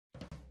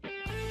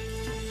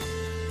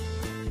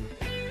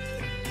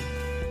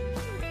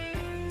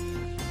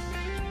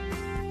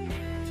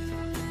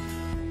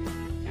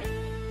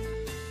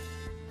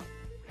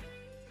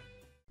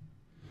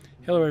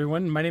Hello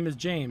everyone, my name is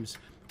James.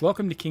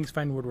 Welcome to King's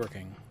Fine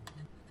Woodworking.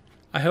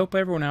 I hope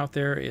everyone out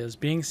there is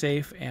being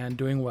safe and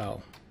doing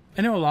well.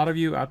 I know a lot of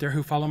you out there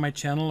who follow my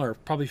channel are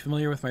probably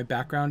familiar with my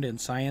background in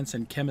science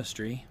and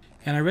chemistry.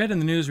 And I read in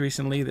the news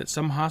recently that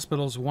some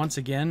hospitals once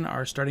again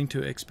are starting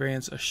to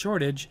experience a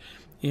shortage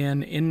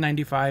in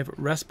N-95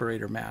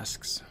 respirator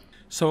masks.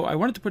 So I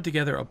wanted to put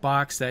together a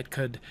box that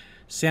could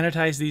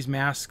sanitize these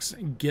masks,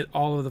 get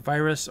all of the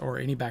virus or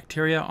any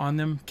bacteria on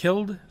them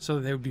killed so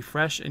that they would be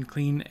fresh and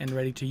clean and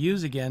ready to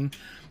use again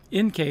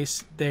in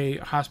case the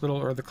hospital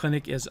or the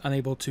clinic is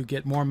unable to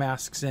get more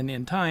masks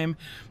in time.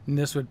 And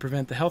this would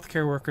prevent the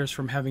healthcare workers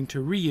from having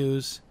to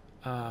reuse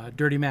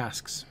dirty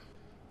masks.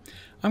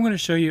 I'm going to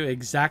show you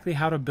exactly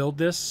how to build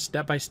this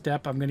step by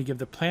step. I'm going to give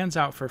the plans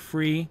out for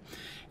free,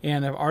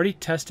 and I've already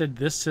tested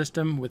this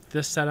system with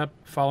this setup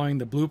following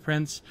the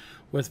blueprints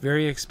with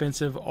very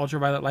expensive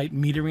ultraviolet light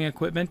metering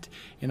equipment,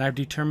 and I've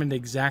determined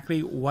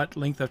exactly what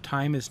length of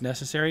time is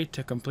necessary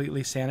to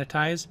completely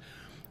sanitize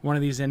one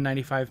of these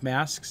N95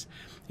 masks.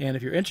 And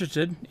if you're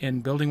interested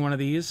in building one of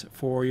these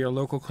for your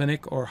local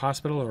clinic or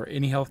hospital or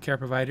any healthcare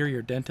provider,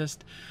 your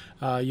dentist,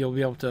 you'll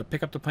be able to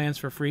pick up the plans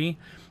for free,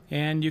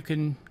 and you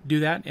can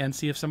do that and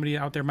see if somebody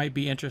out there might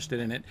be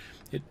interested in it.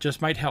 It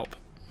just might help.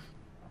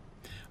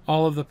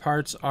 All of the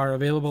parts are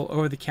available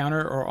over the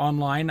counter or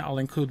online. I'll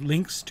include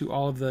links to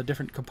all of the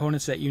different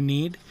components that you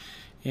need.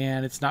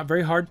 And it's not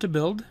very hard to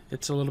build.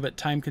 It's a little bit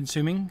time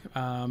consuming,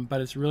 but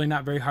it's really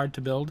not very hard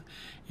to build.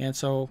 And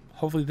so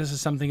hopefully this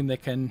is something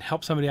that can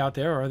help somebody out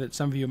there, or that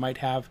some of you might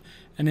have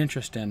an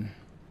interest in.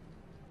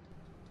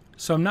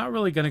 So I'm not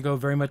really going to go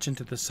very much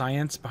into the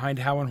science behind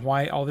how and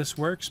why all this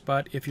works,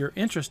 but if you're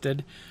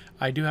interested,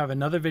 I do have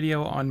another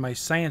video on my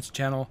science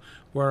channel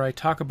where I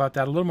talk about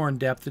that a little more in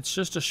depth. It's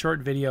just a short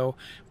video,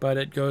 but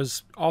it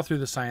goes all through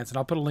the science, and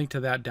I'll put a link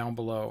to that down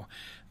below.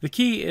 The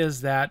key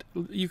is that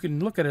you can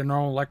look at a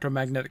normal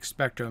electromagnetic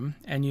spectrum,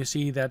 and you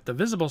see that the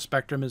visible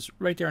spectrum is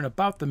right there in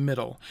about the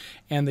middle,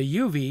 and the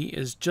UV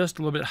is just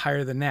a little bit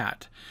higher than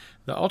that.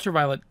 The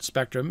ultraviolet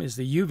spectrum is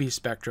the UV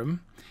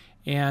spectrum,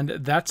 and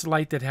that's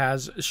light that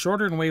has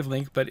shorter in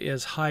wavelength but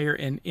is higher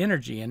in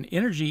energy, and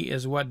energy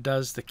is what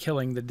does the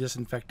killing, the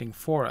disinfecting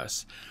for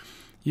us.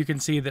 You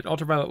can see that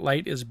ultraviolet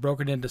light is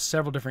broken into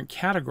several different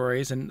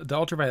categories, and the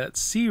Ultraviolet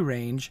C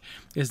range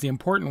is the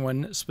important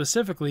one,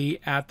 specifically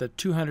at the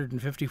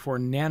 254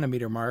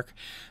 nanometer mark.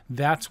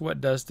 That's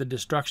what does the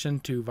destruction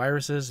to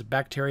viruses,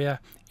 bacteria,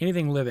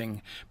 anything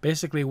living.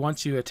 Basically,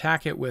 once you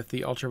attack it with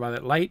the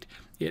ultraviolet light,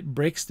 it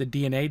breaks the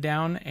DNA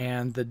down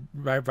and the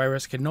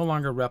virus can no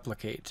longer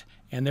replicate,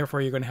 and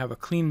therefore you're going to have a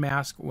clean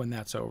mask when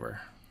that's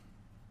over.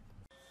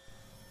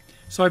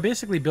 So I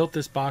basically built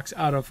this box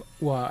out of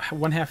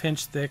 1/2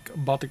 inch thick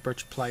Baltic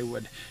birch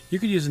plywood. You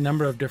could use a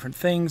number of different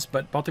things,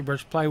 but Baltic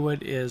birch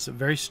plywood is a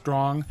very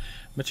strong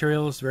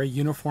material. It's very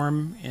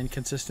uniform in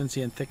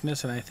consistency and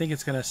thickness, and I think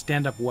it's going to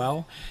stand up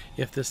well.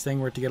 If this thing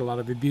were to get a lot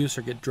of abuse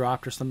or get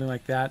dropped or something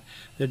like that,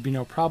 there'd be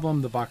no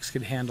problem. The box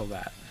could handle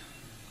that.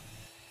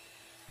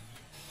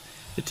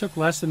 It took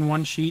less than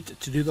one sheet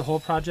to do the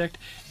whole project,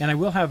 and I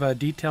will have a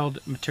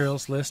detailed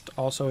materials list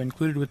also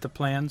included with the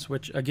plans,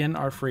 which again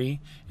are free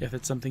if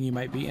it's something you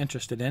might be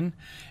interested in.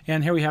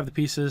 And here we have the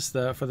pieces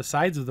for the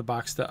sides of the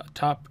box, the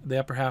top, the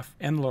upper half,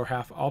 and the lower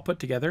half all put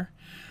together.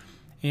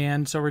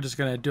 And so we're just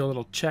going to do a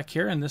little check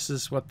here, and this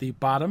is what the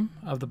bottom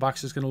of the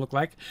box is going to look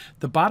like.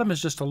 The bottom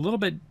is just a little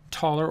bit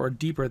taller or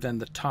deeper than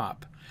the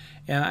top.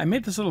 And I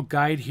made this little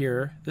guide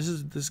here.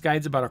 This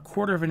guide's about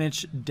 1/4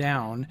 inch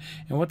down,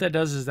 and what that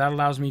does is that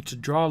allows me to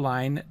draw a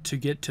line to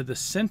get to the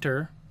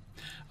center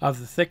of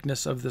the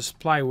thickness of this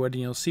plywood,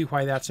 and you'll see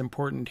why that's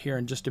important here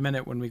in just a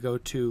minute when we go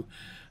to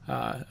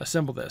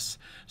assemble this.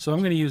 So I'm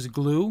going to use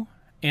glue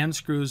and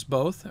screws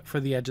both for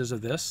the edges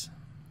of this.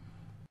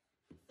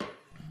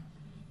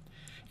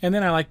 And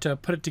then I like to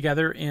put it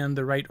together in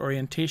the right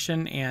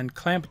orientation and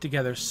clamp it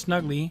together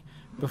snugly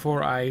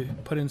before I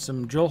put in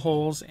some drill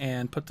holes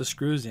and put the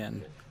screws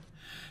in.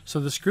 So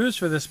the screws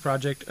for this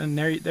project, and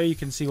there you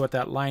can see what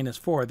that line is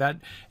for. That,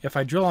 if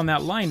I drill on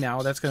that line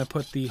now, that's going to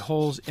put the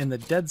holes in the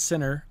dead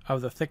center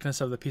of the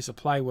thickness of the piece of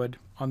plywood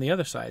on the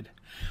other side.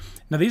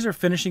 Now these are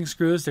finishing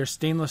screws. They're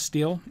stainless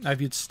steel.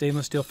 I've used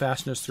stainless steel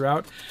fasteners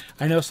throughout.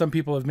 I know some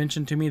people have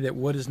mentioned to me that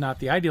wood is not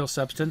the ideal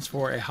substance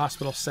for a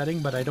hospital setting,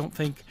 but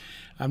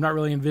I'm not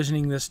really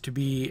envisioning this to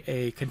be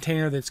a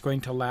container that's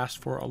going to last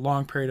for a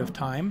long period of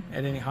time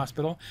at any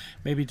hospital,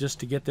 maybe just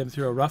to get them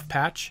through a rough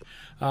patch.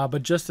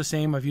 But just the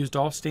same, I've used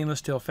all stainless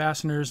steel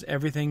fasteners.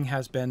 Everything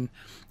has been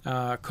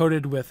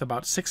coated with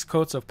about 6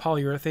 coats of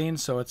polyurethane,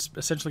 so it's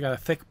essentially got a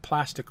thick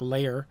plastic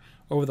layer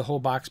over the whole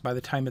box by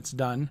the time it's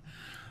done.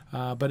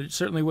 But it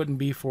certainly wouldn't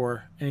be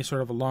for any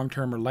sort of a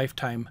long-term or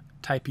lifetime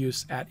type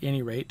use at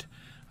any rate,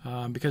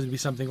 because it'd be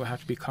something that would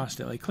have to be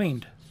constantly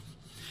cleaned.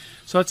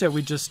 So that's it.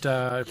 We just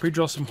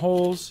pre-drill some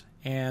holes,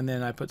 and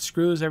then I put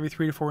screws every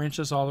 3 to 4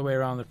 inches all the way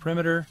around the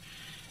perimeter,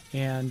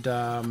 and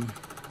then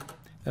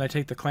I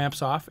take the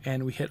clamps off,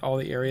 and we hit all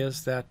the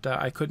areas that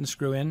I couldn't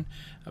screw in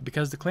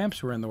because the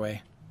clamps were in the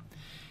way.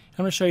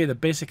 I'm going to show you the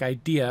basic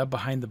idea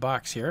behind the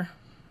box here.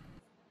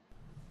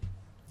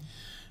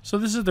 So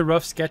this is the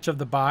rough sketch of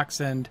the box,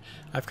 and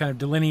I've kind of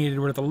delineated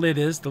where the lid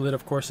is. The lid,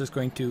 of course, is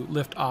going to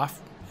lift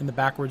off in the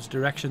backwards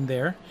direction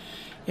there.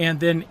 And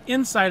then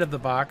inside of the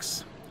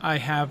box, I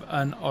have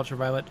an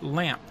ultraviolet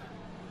lamp.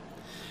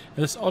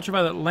 This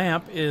ultraviolet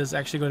lamp is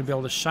actually going to be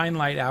able to shine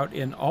light out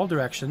in all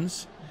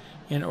directions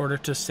in order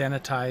to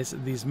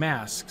sanitize these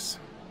masks.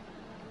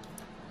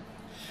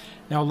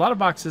 Now, a lot of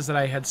boxes that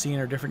I had seen,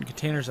 or different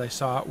containers I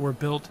saw, were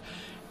built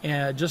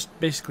just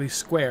basically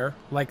square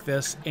like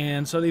this,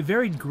 and so they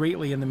varied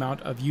greatly in the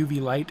amount of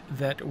UV light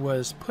that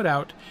was put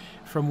out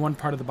from one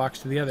part of the box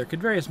to the other. It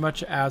could vary as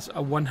much as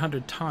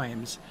 100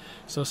 times.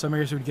 So some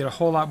areas would get a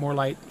whole lot more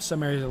light,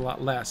 some areas a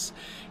lot less.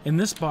 In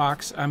this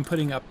box, I'm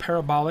putting a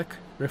parabolic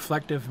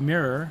reflective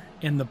mirror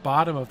in the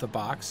bottom of the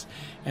box,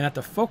 and at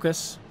the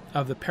focus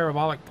of the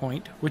parabolic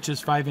point, which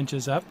is 5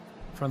 inches up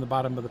from the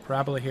bottom of the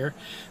parabola here,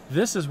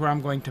 this is where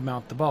I'm going to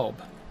mount the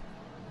bulb.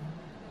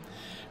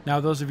 Now,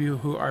 those of you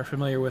who are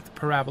familiar with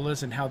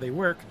parabolas and how they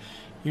work,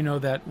 you know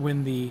that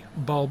when the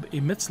bulb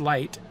emits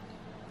light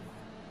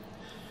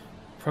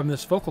from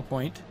this focal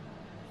point,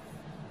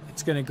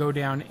 it's going to go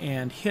down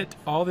and hit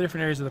all the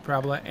different areas of the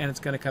parabola, and it's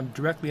going to come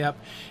directly up,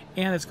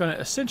 and it's going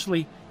to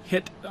essentially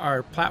hit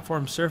our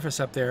platform surface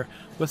up there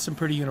with some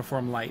pretty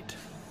uniform light.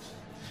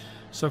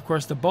 So, of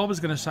course, the bulb is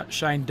going to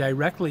shine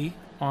directly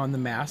on the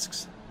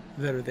masks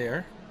that are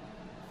there,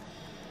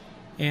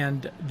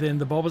 and then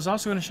the bulb is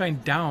also going to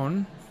shine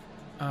down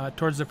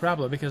towards the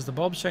parabola, because the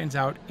bulb shines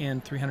out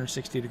in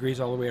 360 degrees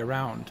all the way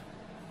around.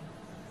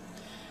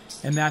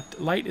 And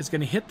that light is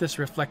going to hit this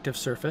reflective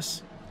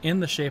surface in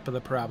the shape of the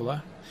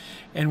parabola,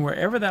 and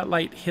wherever that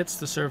light hits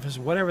the surface,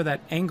 whatever that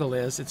angle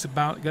is, it's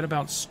going to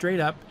bounce straight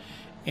up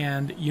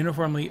and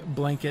uniformly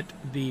blanket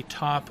the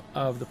top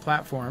of the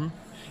platform.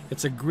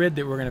 It's a grid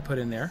that we're going to put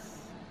in there,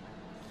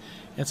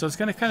 and so it's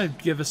going to kind of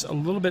give us a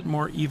little bit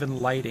more even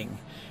lighting.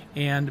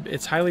 And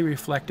it's highly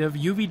reflective.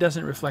 UV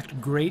doesn't reflect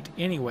great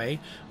anyway,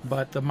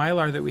 but the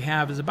mylar that we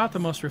have is about the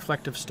most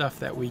reflective stuff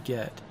that we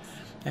get.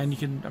 And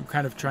I'm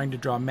kind of trying to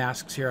draw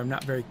masks here. I'm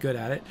not very good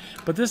at it.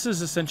 But this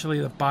is essentially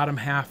the bottom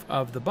half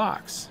of the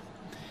box.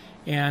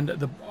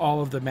 And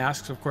all of the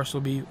masks, of course,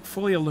 will be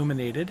fully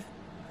illuminated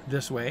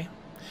this way.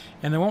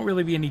 And there won't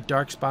really be any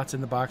dark spots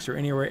in the box or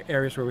any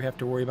areas where we have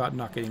to worry about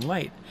not getting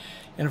light.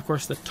 And of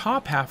course, the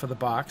top half of the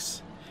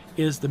box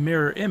is the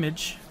mirror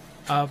image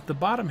of the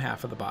bottom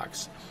half of the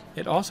box.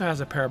 It also has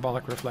a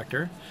parabolic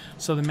reflector,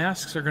 so the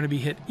masks are going to be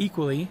hit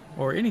equally,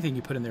 or anything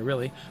you put in there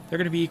really, they're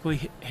going to be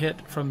equally hit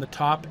from the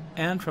top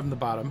and from the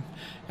bottom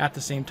at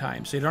the same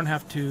time. So you don't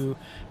have to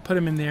put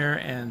them in there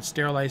and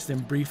sterilize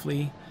them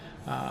briefly,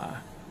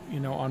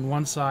 on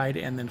one side,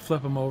 and then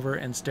flip them over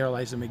and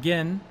sterilize them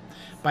again.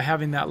 By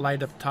having that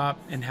light up top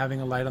and having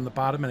a light on the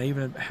bottom, and I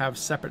even have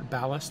separate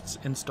ballasts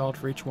installed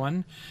for each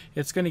one,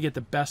 it's going to get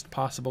the best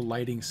possible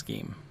lighting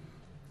scheme.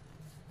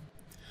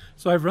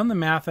 So I've run the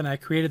math, and I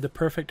created the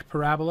perfect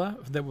parabola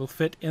that will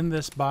fit in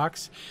this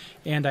box,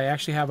 and I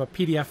actually have a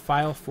PDF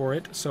file for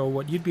it. So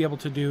what you'd be able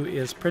to do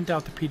is print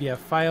out the PDF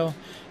file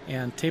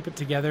and tape it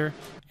together,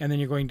 and then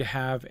you're going to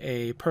have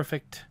a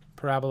perfect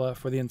parabola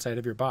for the inside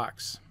of your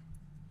box.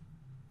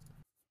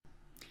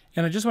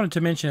 And I just wanted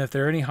to mention, if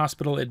there are any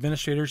hospital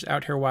administrators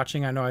out here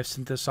watching, I know I've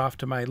sent this off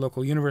to my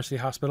local university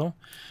hospital,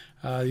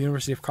 the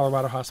University of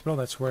Colorado Hospital.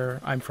 That's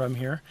where I'm from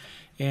here.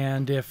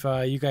 And if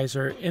you guys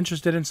are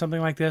interested in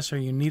something like this, or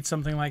you need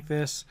something like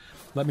this,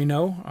 let me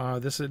know.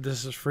 This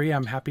is free.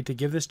 I'm happy to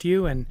give this to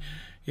you. And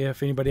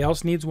if anybody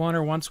else needs one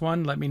or wants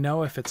one, let me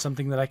know. If it's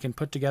something that I can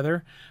put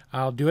together,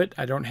 I'll do it.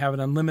 I don't have an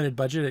unlimited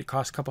budget. It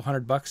costs a couple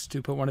 $100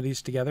 to put one of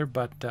these together,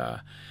 but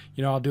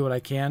I'll do what I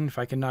can. If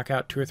I can knock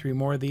out 2 or 3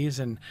 more of these,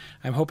 and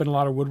I'm hoping a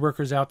lot of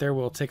woodworkers out there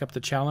will take up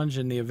the challenge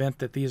in the event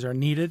that these are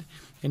needed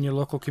in your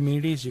local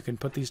communities. You can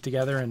put these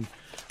together and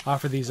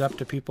offer these up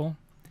to people,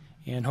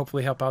 and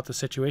hopefully help out the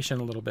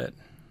situation a little bit.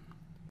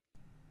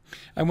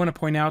 I want to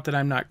point out that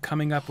I'm not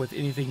coming up with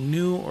anything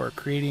new or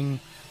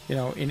creating,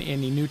 in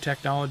any new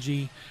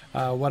technology.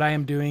 What I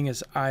am doing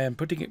is I am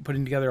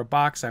putting together a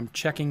box. I'm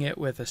checking it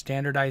with a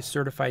standardized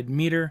certified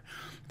meter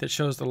that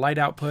shows the light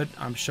output.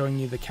 I'm showing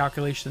you the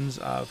calculations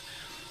of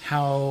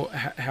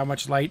how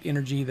much light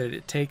energy that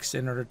it takes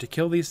in order to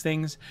kill these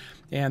things,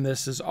 and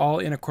this is all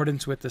in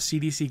accordance with the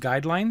CDC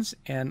guidelines.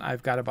 And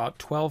I've got about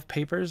 12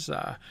 papers,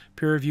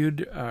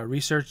 peer-reviewed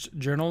research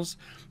journals,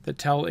 that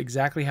tell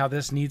exactly how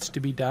this needs to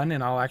be done,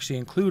 and I'll actually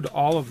include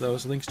all of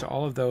those links to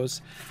all of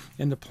those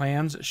in the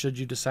plans should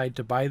you decide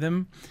to buy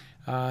them.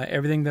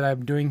 Everything that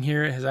I'm doing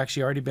here has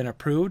actually already been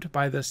approved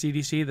by the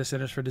CDC, the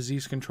Centers for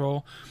Disease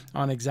Control,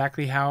 on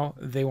exactly how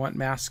they want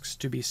masks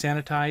to be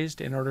sanitized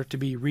in order to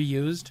be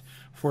reused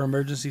for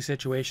emergency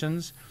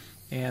situations.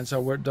 And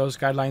so those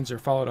guidelines are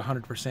followed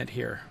 100%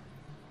 here.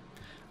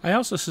 I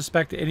also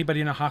suspect that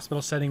anybody in a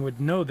hospital setting would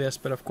know this,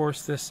 but of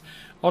course this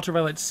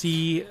ultraviolet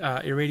C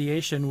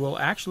irradiation will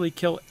actually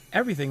kill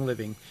everything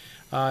living.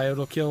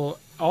 It'll kill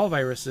all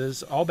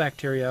viruses, all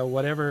bacteria,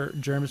 whatever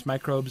germs,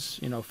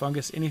 microbes,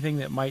 fungus, anything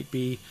that might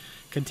be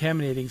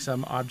contaminating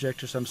some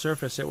object or some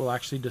surface. It will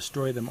actually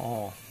destroy them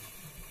all.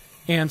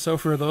 And so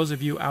for those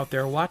of you out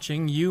there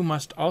watching, you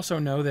must also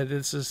know that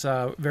this is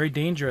very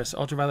dangerous.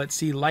 Ultraviolet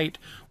C light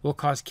will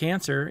cause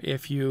cancer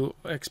if you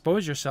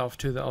expose yourself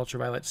to the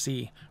ultraviolet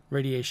C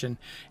radiation.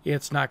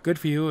 It's not good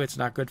for you. It's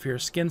not good for your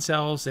skin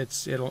cells.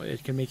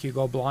 It can make you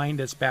go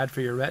blind. It's bad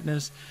for your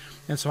retinas.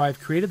 And so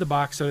I've created the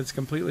box so it's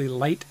completely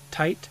light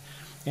tight,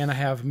 and I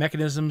have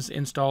mechanisms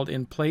installed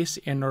in place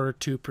in order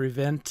to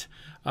prevent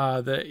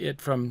it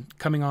from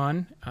coming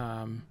on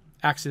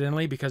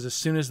accidentally, because as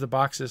soon as the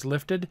box is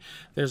lifted,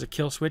 there's a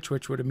kill switch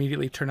which would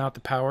immediately turn out the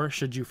power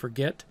should you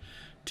forget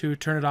to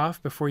turn it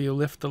off before you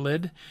lift the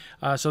lid.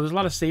 So there's a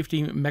lot of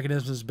safety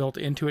mechanisms built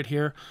into it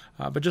here,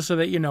 but just so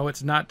that you know,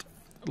 it's not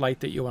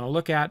light that you want to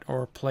look at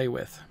or play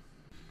with.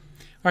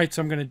 Alright,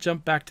 so I'm going to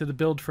jump back to the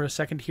build for a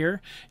second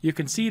here. You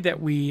can see that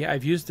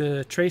I've used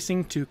the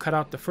tracing to cut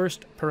out the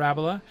first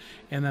parabola,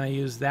 and then I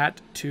used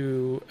that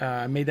to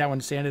made that one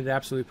sanded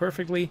absolutely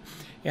perfectly,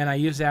 and I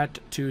use that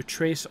to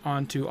trace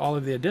onto all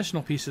of the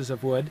additional pieces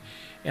of wood,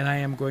 and I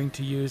am going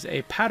to use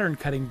a pattern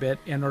cutting bit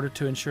in order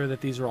to ensure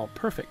that these are all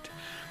perfect.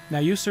 Now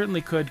you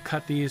certainly could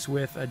cut these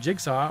with a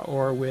jigsaw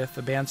or with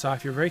a bandsaw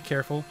if you're very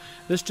careful.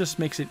 This just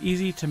makes it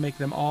easy to make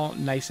them all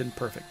nice and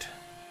perfect.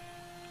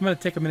 I'm going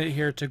to take a minute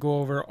here to go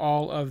over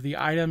all of the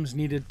items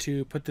needed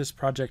to put this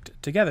project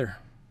together.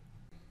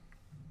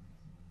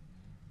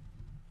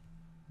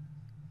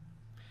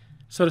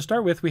 So to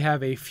start with, we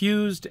have a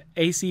fused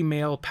AC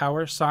male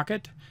power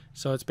socket.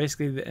 So it's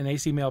basically an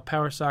AC male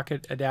power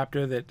socket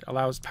adapter that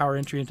allows power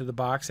entry into the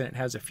box, and it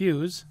has a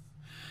fuse.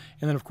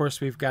 And then of course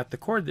we've got the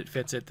cord that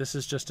fits it. This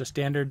is just a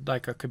standard,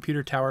 like a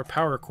computer tower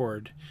power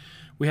cord.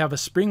 We have a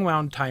spring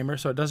wound timer,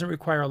 so it doesn't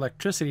require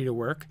electricity to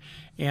work,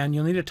 and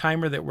you'll need a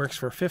timer that works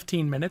for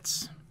 15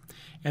 minutes.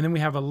 And then we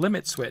have a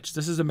limit switch.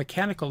 This is a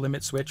mechanical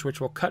limit switch which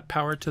will cut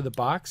power to the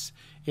box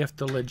if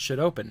the lid should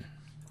open.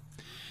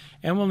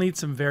 And we'll need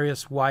some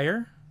various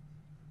wire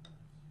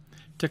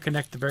to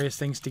connect the various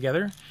things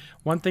together.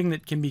 One thing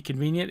that can be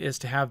convenient is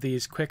to have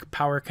these quick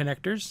power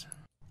connectors,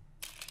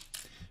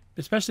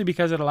 especially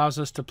because it allows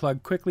us to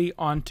plug quickly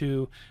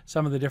onto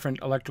some of the different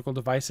electrical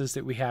devices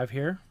that we have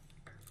here.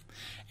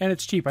 And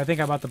it's cheap. I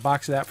think I bought the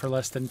box of that for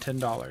less than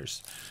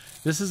 $10.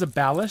 This is a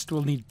ballast.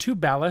 We'll need two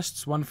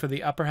ballasts, one for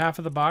the upper half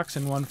of the box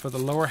and one for the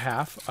lower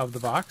half of the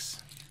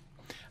box.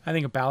 I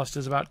think a ballast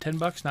is about 10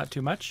 bucks, not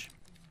too much.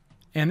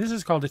 And this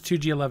is called a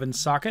 2G11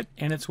 socket,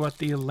 and it's what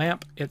the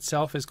lamp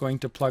itself is going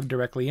to plug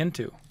directly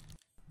into.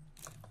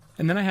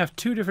 And then I have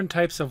two different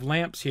types of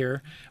lamps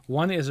here.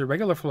 One is a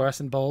regular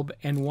fluorescent bulb,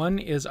 and one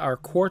is our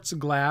quartz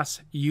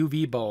glass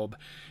UV bulb.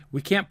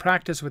 We can't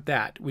practice with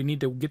that. We need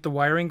to get the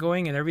wiring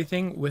going and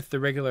everything with the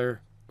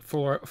regular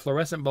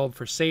fluorescent bulb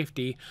for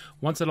safety.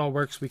 Once it all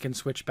works, we can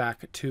switch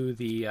back to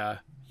the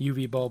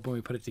UV bulb when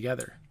we put it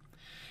together.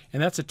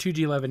 And that's a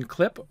 2G11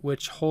 clip,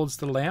 which holds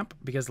the lamp,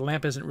 because the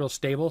lamp isn't real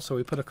stable, so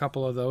we put a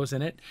couple of those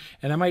in it.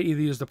 And I might either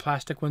use the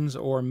plastic ones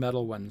or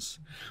metal ones.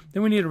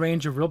 Then we need a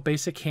range of real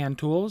basic hand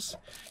tools.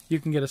 You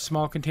can get a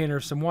small container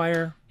of some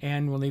wire,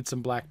 and we'll need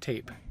some black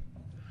tape.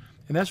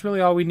 And that's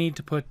really all we need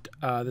to put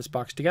this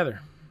box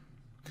together.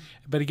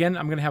 But again,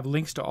 I'm going to have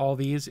links to all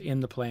these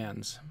in the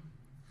plans.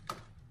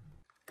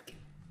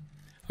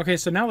 Okay,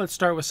 so now let's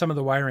start with some of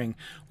the wiring.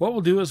 What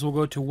we'll do is we'll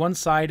go to one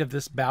side of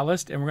this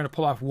ballast, and we're going to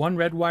pull off one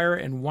red wire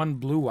and one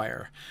blue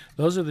wire.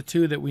 Those are the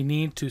two that we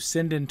need to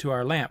send into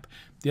our lamp.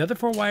 The other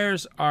four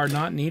wires are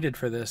not needed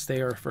for this. They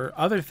are for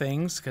other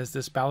things, because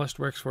this ballast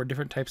works for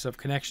different types of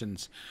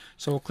connections.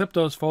 So we'll clip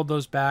those, fold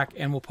those back,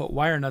 and we'll put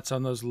wire nuts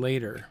on those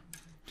later.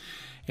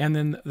 And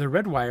then the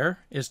red wire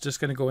is just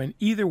going to go in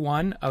either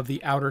one of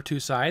the outer two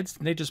sides,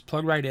 and they just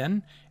plug right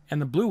in, and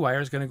the blue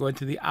wire is going to go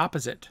into the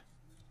opposite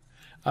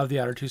of the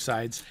outer two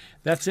sides.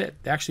 That's it.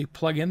 They actually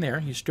plug in there.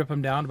 You strip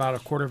them down about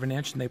 1/4 of an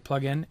inch and they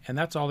plug in, and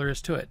that's all there is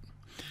to it.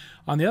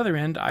 On the other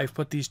end, I've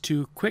put these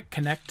two quick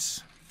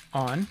connects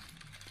on,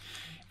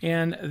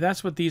 and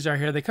that's what these are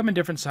here. They come in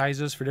different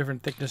sizes for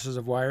different thicknesses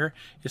of wire.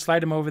 You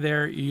slide them over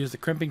there, you use the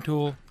crimping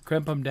tool,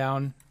 crimp them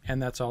down,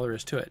 and that's all there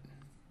is to it.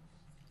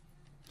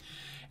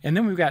 And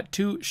then we've got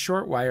two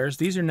short wires.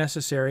 These are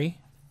necessary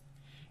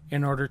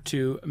in order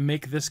to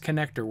make this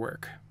connector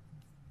work.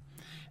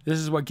 This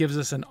is what gives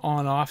us an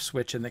on-off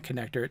switch in the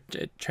connector.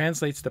 It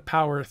translates the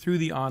power through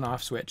the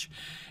on-off switch.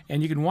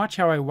 And you can watch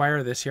how I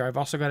wire this here. I've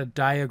also got a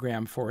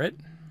diagram for it.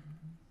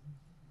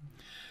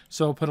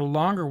 So I'll put a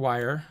longer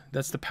wire,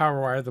 that's the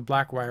power wire, the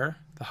black wire,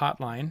 the hot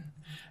line,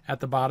 at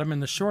the bottom,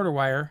 and the shorter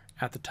wire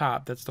at the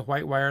top. That's the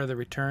white wire, the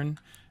return,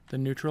 the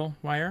neutral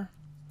wire.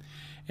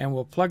 And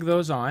we'll plug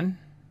those on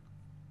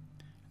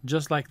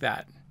just like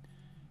that.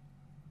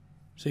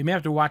 So you may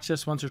have to watch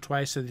this once or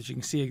twice so that you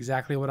can see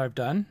exactly what I've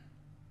done.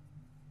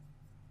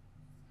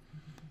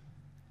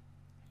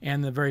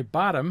 And the very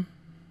bottom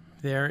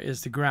there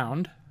is the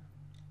ground.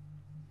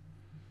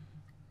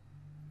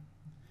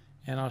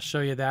 And I'll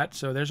show you that.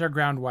 So there's our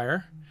ground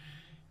wire.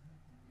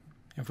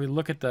 If we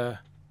look at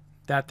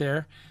that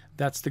there,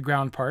 that's the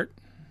ground part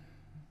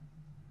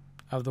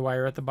of the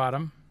wire at the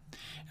bottom.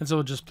 And so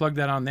we'll just plug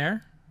that on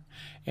there.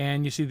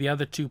 And you see the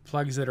other two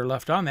plugs that are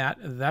left on that,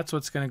 that's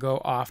what's going to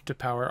go off to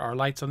power our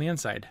lights on the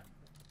inside.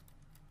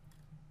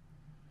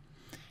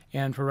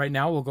 And for right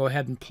now, we'll go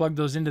ahead and plug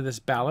those into this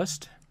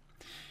ballast.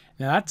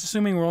 Now that's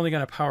assuming we're only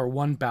going to power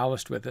one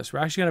ballast with this. We're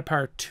actually going to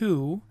power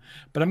two,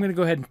 but I'm going to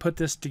go ahead and put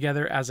this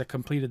together as a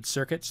completed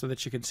circuit so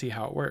that you can see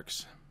how it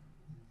works.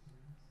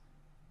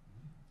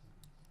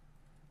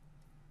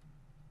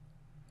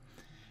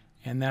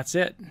 And that's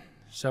it.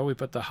 So we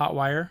put the hot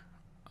wire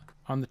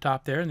on the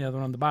top there and the other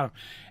one on the bottom.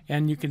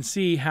 And you can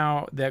see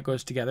how that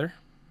goes together.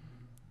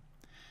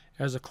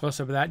 There's a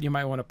close-up of that. You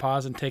might want to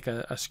pause and take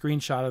a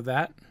screenshot of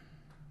that.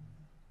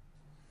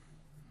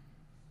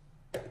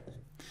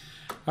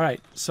 All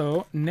right,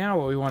 so now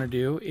what we want to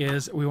do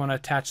is we want to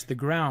attach the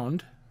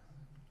ground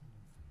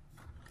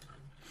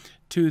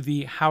to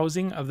the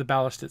housing of the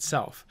ballast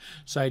itself.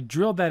 So I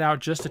drilled that out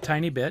just a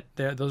tiny bit.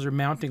 Those are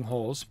mounting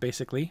holes,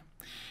 basically.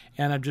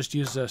 And I've just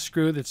used a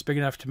screw that's big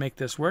enough to make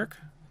this work.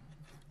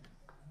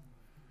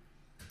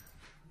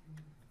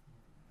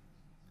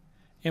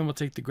 And we'll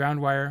take the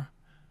ground wire.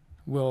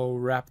 We'll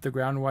wrap the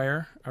ground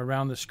wire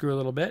around the screw a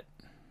little bit.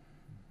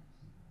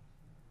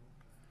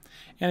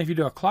 And if you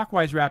do a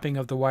clockwise wrapping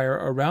of the wire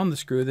around the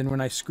screw, then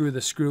when I screw the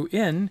screw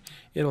in,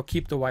 it'll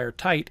keep the wire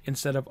tight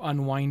instead of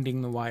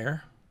unwinding the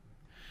wire.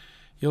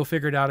 You'll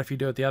figure it out if you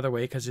do it the other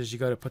way, because as you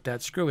go to put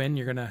that screw in,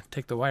 you're going to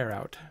take the wire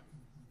out.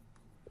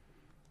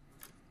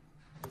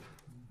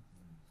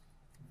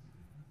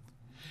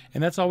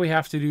 And that's all we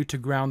have to do to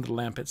ground the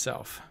lamp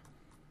itself.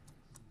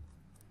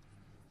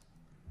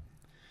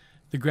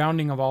 The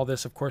grounding of all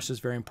this, of course, is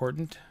very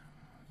important.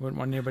 Wouldn't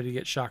want anybody to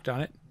get shocked on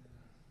it.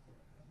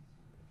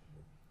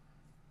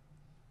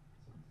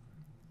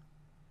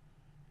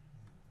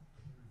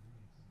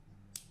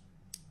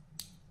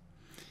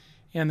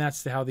 And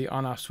that's how the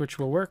on-off switch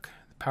will work.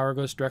 The power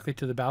goes directly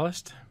to the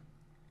ballast.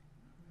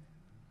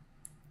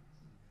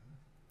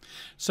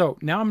 So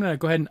now I'm going to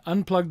go ahead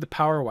and unplug the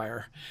power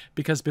wire,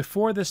 because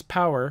before this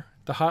power,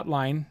 the hot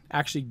line,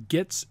 actually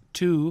gets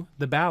to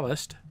the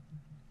ballast,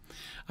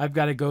 I've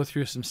got to go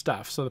through some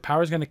stuff. So the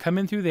power is going to come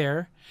in through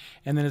there,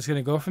 and then it's going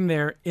to go from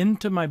there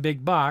into my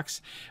big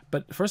box.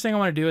 But the first thing I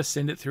want to do is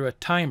send it through a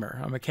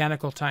timer, a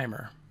mechanical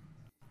timer.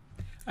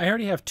 I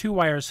already have two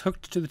wires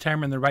hooked to the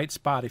timer in the right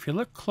spot. If you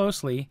look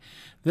closely,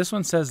 this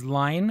one says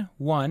line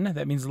 1,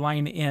 that means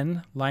line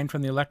in, line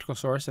from the electrical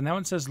source, and that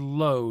one says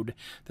load.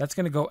 That's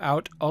going to go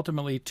out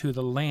ultimately to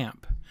the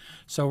lamp.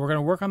 So we're going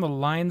to work on the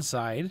line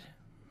side.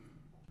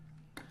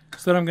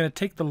 So then I'm going to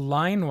take the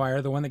line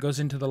wire, the one that goes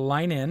into the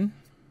line in,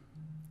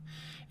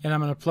 and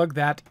I'm going to plug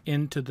that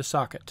into the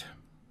socket.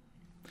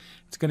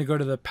 It's going to go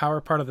to the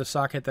power part of the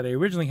socket that I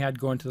originally had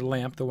go into the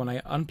lamp, the one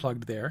I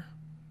unplugged there.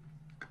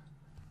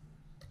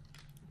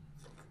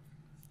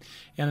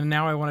 And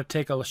now I want to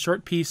take a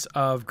short piece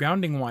of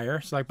grounding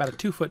wire, so like about a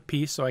 2-foot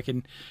piece, so I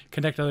can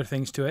connect other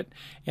things to it.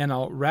 And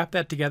I'll wrap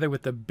that together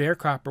with the bare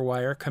copper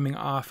wire coming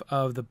off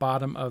of the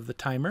bottom of the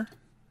timer.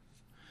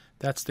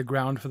 That's the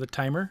ground for the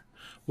timer.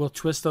 We'll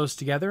twist those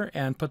together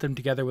and put them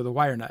together with a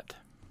wire nut.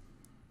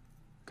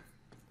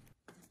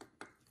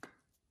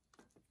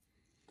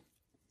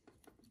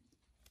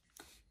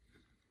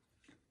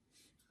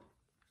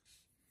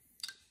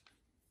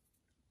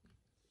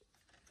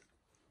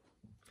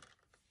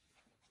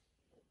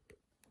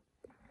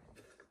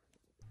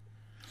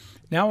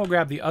 Now we'll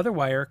grab the other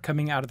wire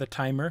coming out of the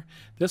timer.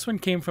 This one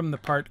came from the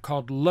part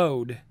called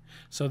load.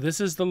 So this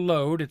is the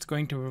load. It's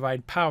going to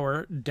provide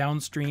power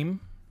downstream,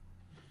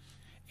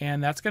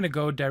 and that's going to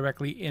go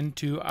directly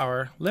into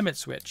our limit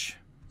switch.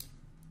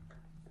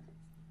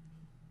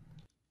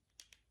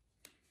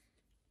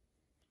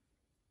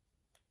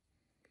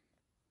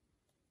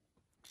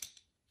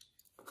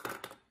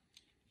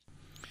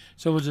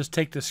 So we'll just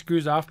take the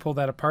screws off, pull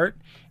that apart,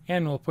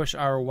 and we'll push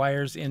our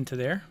wires into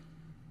there.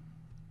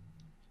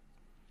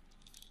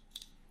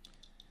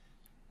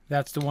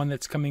 That's the one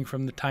that's coming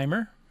from the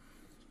timer.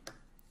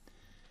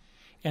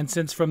 And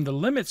since from the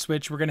limit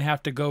switch, we're going to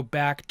have to go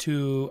back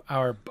to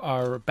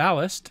our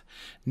ballast,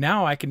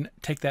 now I can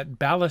take that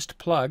ballast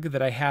plug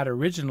that I had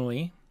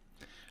originally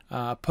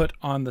put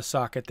on the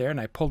socket there, and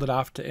I pulled it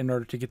off in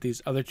order to get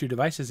these other two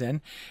devices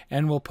in,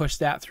 and we'll push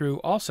that through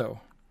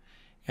also.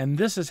 And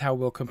this is how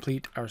we'll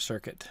complete our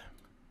circuit.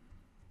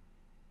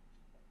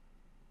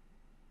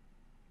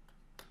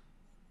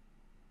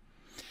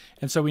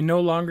 And so we no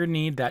longer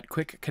need that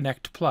quick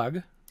connect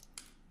plug.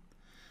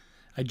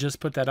 I just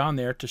put that on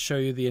there to show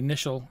you the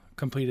initial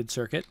completed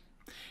circuit.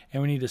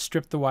 And we need to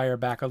strip the wire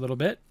back a little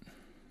bit.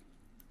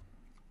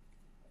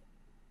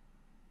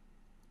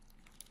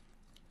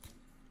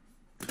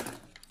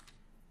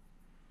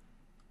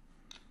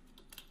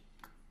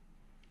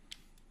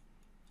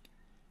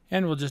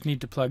 And we'll just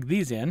need to plug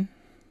these in.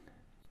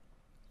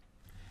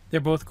 They're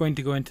both going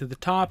to go into the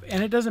top,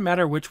 and it doesn't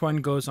matter which one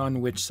goes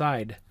on which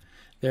side.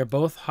 They're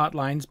both hot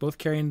lines, both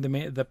carrying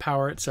the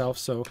power itself,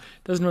 so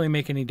it doesn't really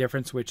make any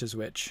difference which is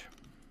which.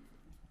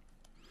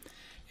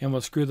 And we'll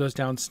screw those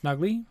down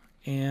snugly,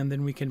 and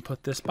then we can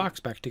put this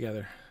box back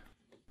together.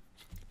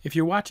 If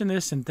you're watching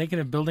this and thinking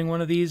of building one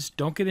of these,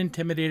 don't get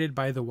intimidated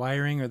by the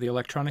wiring or the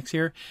electronics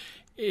here.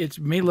 It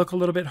may look a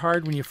little bit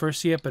hard when you first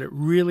see it, but it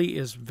really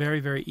is very,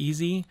 very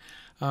easy.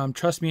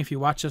 Trust me, if you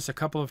watch this a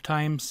couple of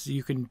times,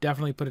 you can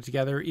definitely put it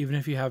together. Even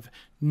if you have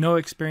no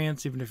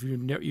experience, even if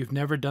you've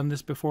never done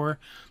this before,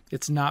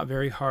 it's not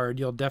very hard.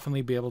 You'll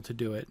definitely be able to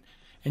do it.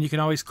 And you can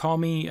always call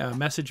me,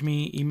 message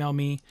me, email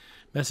me,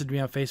 message me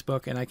on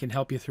Facebook, and I can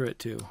help you through it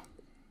too.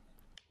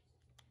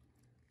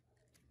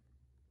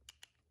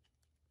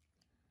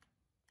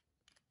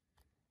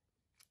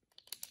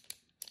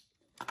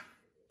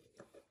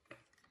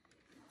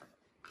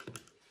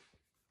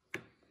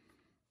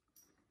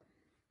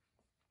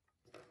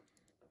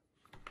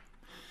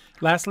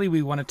 Lastly,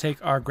 we want to take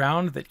our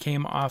ground that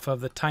came off of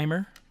the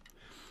timer.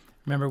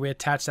 Remember, we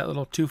attached that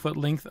little 2-foot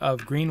length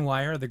of green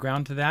wire, the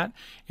ground to that,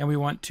 and we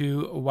want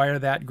to wire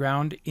that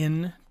ground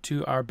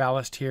into our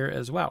ballast here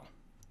as well.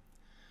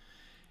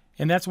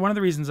 And that's one of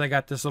the reasons I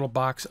got this little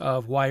box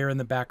of wire in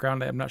the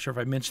background. I'm not sure if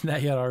I mentioned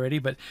that yet already,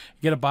 but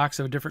get a box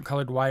of a different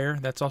colored wire.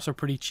 That's also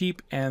pretty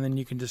cheap, and then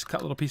you can just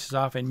cut little pieces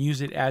off and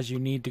use it as you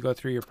need to go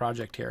through your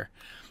project here.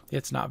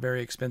 It's not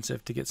very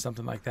expensive to get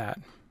something like that.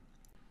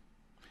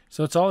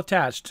 So it's all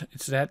attached.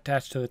 It's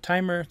attached to the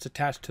timer, it's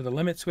attached to the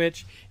limit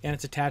switch, and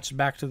it's attached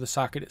back to the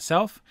socket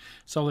itself.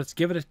 So let's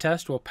give it a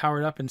test. We'll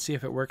power it up and see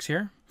if it works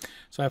here.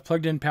 So I've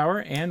plugged in power,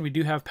 and we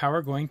do have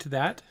power going to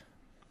that.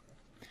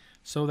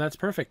 So that's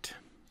perfect.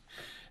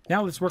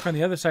 Now let's work on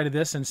the other side of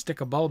this and stick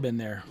a bulb in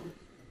there.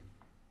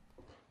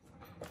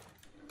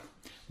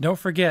 Don't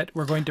forget,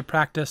 we're going to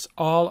practice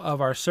all of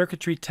our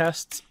circuitry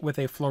tests with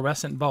a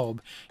fluorescent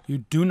bulb. You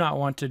do not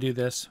want to do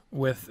this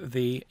with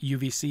the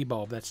UVC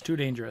bulb. That's too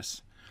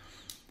dangerous.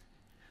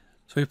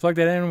 So we plugged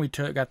that in, we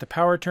got the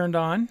power turned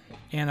on,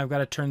 and I've got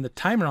to turn the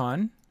timer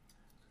on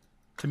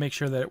to make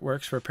sure that it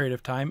works for a period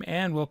of time,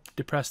 and we'll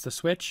depress the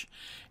switch,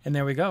 and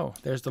there we go.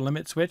 There's the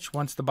limit switch.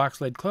 Once the box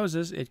lid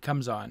closes, it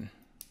comes on.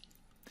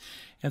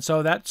 And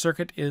so that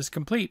circuit is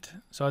complete.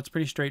 So it's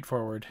pretty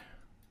straightforward.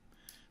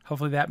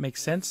 Hopefully that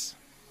makes sense.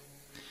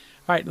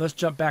 All right, let's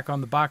jump back on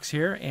the box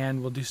here,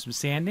 and we'll do some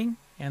sanding,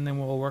 and then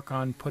we'll work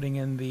on putting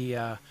in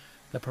the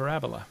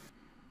parabola.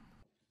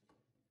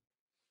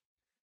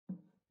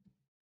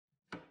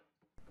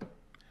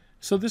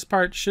 So this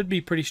part should be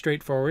pretty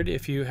straightforward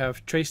if you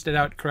have traced it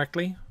out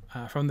correctly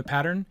from the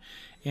pattern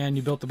and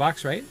you built the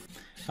box right.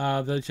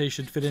 They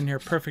should fit in here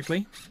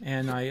perfectly,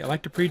 and I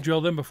like to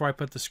pre-drill them before I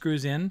put the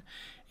screws in.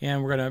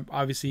 And we're going to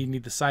obviously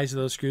need the size of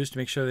those screws to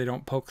make sure they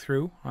don't poke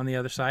through on the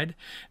other side.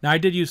 Now I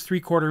did use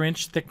 3/4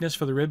 inch thickness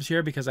for the ribs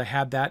here because I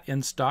had that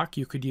in stock.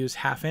 You could use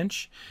 1/2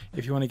 inch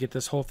if you want to get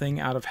this whole thing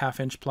out of 1/2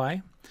 inch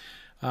ply.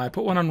 I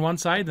put one on one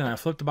side, then I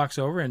flipped the box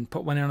over and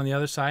put one in on the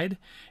other side,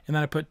 and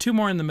then I put 2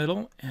 more in the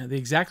middle. The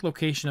exact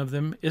location of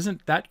them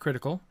isn't that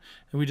critical,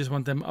 and we just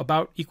want them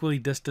about equally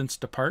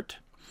distanced apart.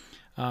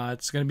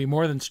 It's going to be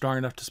more than strong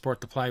enough to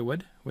support the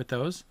plywood with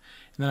those.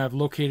 And then I've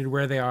located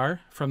where they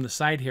are from the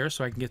side here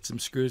so I can get some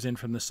screws in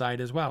from the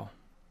side as well.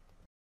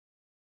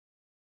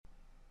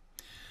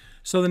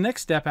 So the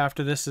next step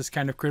after this is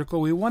kind of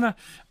critical. We want to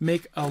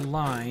make a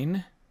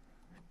line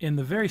in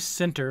the very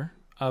center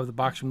of the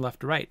box from left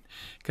to right,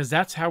 because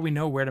that's how we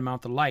know where to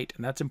mount the light,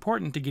 and that's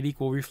important to get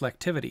equal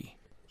reflectivity.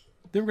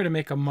 Then we're going to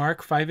make a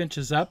mark 5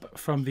 inches up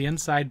from the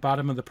inside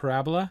bottom of the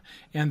parabola,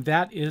 and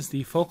that is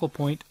the focal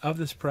point of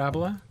this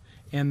parabola,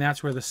 and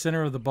that's where the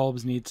center of the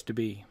bulbs needs to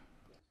be.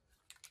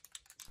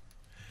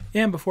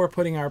 And before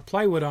putting our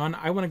plywood on,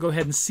 I want to go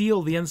ahead and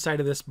seal the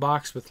inside of this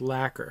box with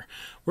lacquer.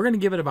 We're going to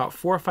give it about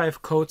 4 or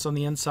 5 coats on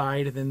the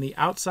inside, and then the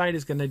outside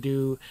is going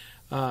to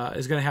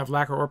have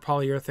lacquer or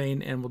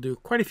polyurethane, and we'll do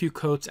quite a few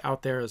coats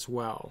out there as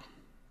well.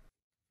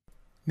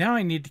 Now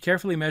I need to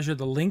carefully measure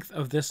the length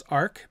of this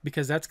arc,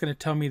 because that's going to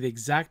tell me the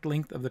exact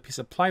length of the piece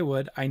of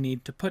plywood I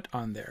need to put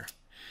on there.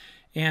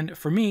 And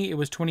for me, it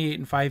was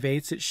 28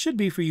 5/8. It should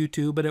be for you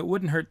too, but it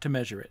wouldn't hurt to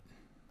measure it.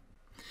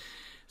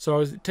 So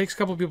it takes a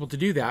couple people to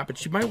do that,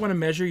 but you might want to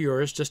measure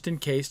yours just in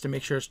case to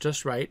make sure it's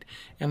just right.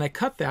 And I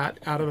cut that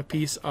out of a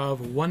piece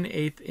of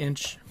 1/8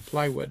 inch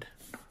plywood.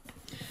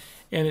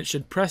 And it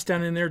should press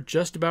down in there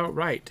just about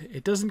right.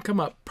 It doesn't come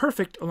up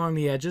perfect along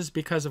the edges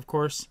because, of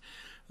course,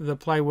 the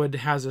plywood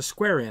has a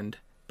square end.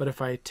 But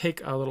if I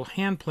take a little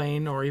hand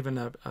plane or even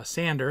a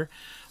sander,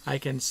 I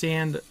can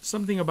sand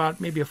something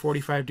about maybe a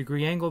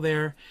 45-degree angle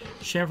there,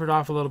 chamfer it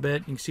off a little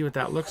bit. You can see what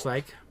that looks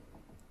like.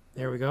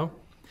 There we go.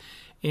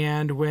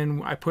 And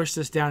when I push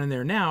this down in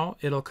there now,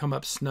 it'll come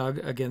up snug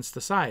against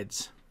the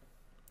sides.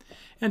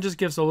 And just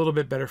gives a little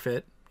bit better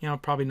fit. You know,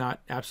 probably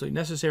not absolutely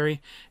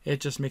necessary. It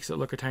just makes it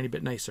look a tiny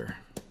bit nicer.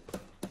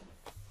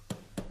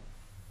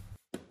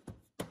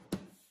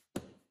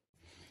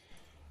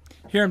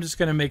 Here I'm just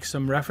going to make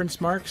some reference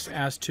marks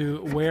as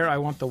to where I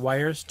want the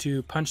wires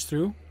to punch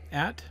through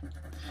at.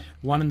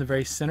 One in the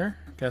very center,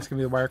 that's going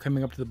to be the wire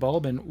coming up to the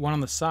bulb, and one on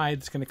the side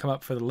that's going to come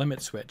up for the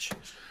limit switch.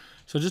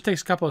 So it just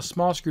takes a couple of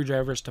small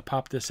screwdrivers to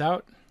pop this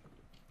out,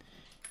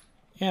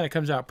 and it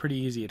comes out pretty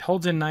easy. It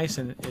holds in nice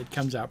and it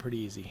comes out pretty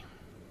easy.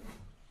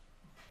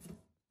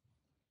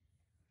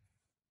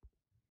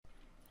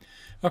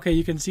 Okay,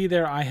 you can see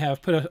there I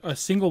have put a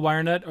single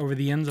wire nut over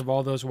the ends of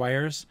all those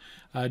wires.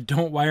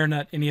 Don't wire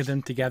nut any of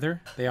them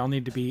together. They all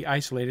need to be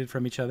isolated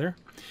from each other.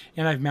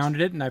 And I've mounted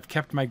it, and I've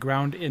kept my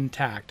ground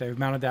intact. I've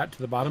mounted that to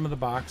the bottom of the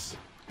box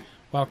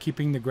while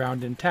keeping the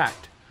ground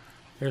intact.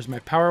 There's my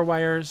power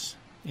wires,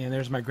 and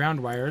there's my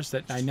ground wires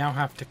that I now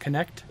have to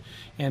connect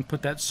and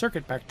put that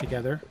circuit back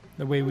together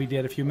the way we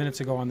did a few minutes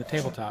ago on the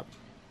tabletop.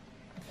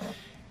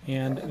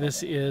 And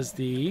this is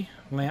the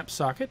lamp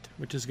socket,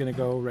 which is going to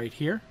go right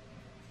here.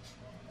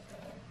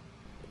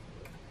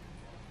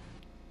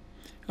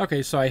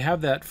 Okay, so I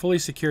have that fully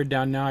secured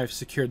down now. I've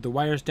secured the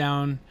wires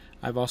down.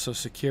 I've also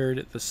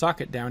secured the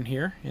socket down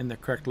here in the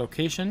correct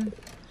location.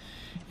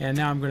 And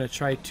now I'm going to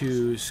try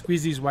to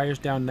squeeze these wires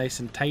down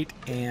nice and tight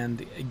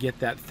and get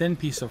that thin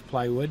piece of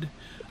plywood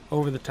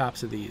over the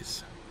tops of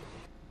these.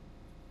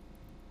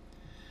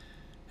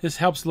 This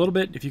helps a little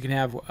bit if you can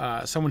have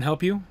someone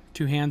help you.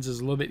 Two hands is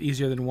a little bit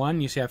easier than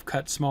one. You see I've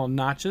cut small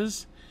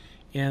notches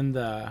in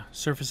the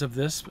surface of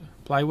this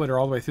plywood, or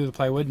all the way through the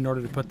plywood, in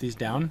order to put these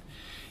down.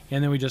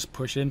 And then we just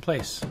push it in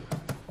place.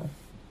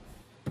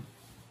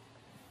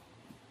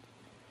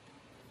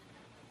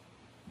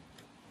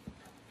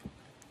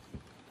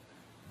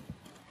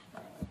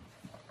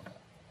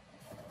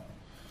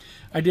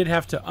 I did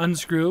have to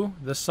unscrew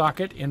the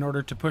socket in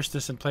order to push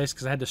this in place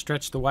because I had to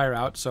stretch the wire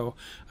out. So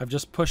I've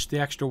just pushed the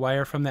extra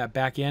wire from that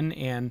back in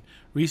and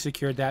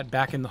resecured that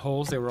back in the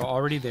holes. They were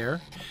already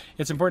there.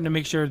 It's important to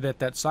make sure that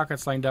that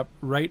socket's lined up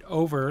right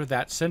over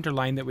that center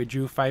line that we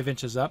drew 5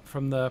 inches up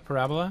from the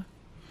parabola.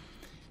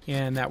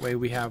 And that way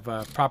we have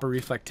proper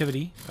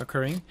reflectivity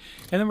occurring.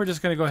 And then we're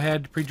just going to go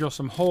ahead, pre-drill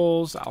some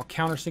holes. I'll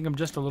countersink them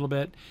just a little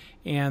bit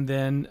and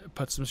then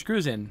put some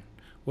screws in.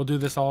 We'll do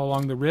this all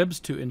along the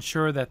ribs to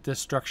ensure that this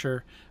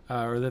structure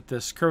or that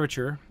this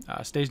curvature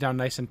stays down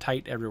nice and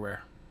tight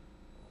everywhere.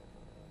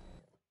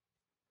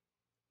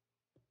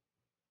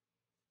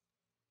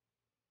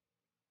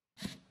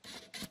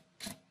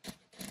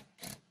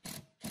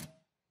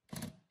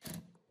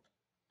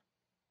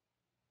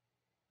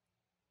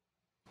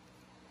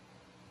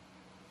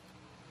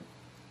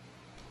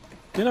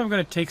 Then I'm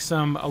going to take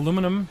some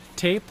aluminum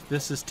tape.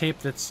 This is tape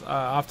that's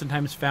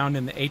oftentimes found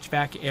in the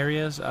HVAC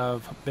areas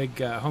of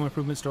big home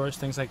improvement stores,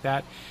 things like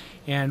that.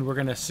 And we're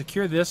going to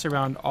secure this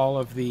around all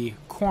of the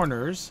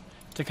corners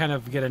to kind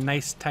of get a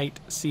nice tight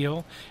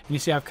seal. And you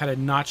see I've kind of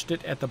notched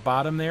it at the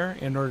bottom there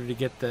in order to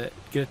get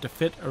it to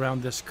fit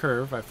around this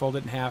curve. I fold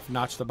it in half,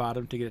 notch the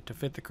bottom to get it to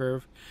fit the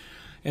curve.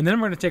 And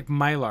then we're going to take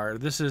Mylar.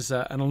 This is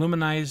an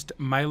aluminized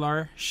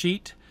Mylar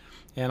sheet.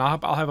 And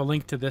I'll have a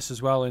link to this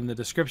as well in the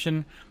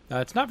description.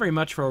 It's not very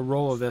much for a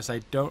roll of this. I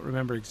don't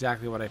remember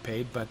exactly what I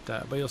paid, but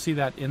you'll see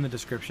that in the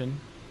description.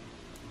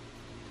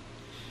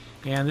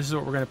 And this is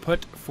what we're going to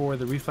put for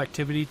the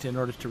reflectivity in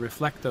order to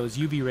reflect those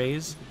UV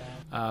rays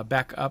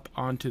back up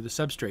onto the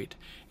substrate.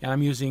 And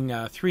I'm using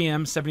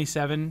 3M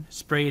 77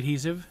 spray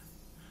adhesive.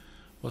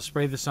 We'll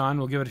spray this on.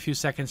 We'll give it a few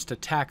seconds to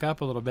tack up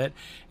a little bit.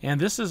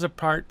 And this is a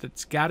part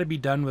that's got to be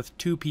done with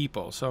 2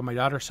 people. So my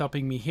daughter's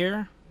helping me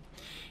here.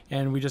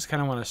 And we just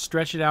kind of want to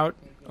stretch it out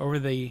over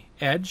the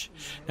edge.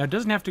 Now it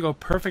doesn't have to go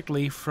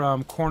perfectly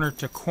from corner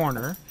to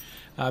corner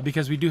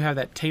because we do have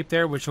that tape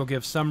there, which will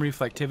give some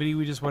reflectivity.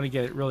 We just want to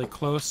get it really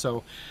close,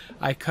 so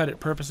I cut it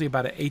purposely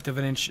about 1/8 of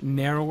an inch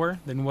narrower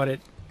than what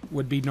it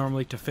would be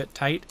normally to fit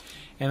tight.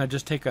 And I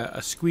just take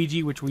a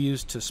squeegee, which we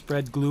use to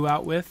spread glue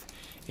out with,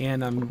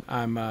 and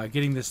I'm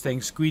getting this thing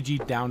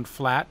squeegeed down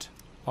flat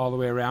all the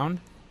way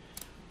around.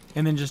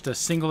 And then just a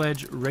single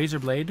edge razor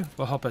blade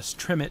will help us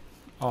trim it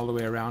all the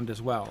way around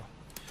as well.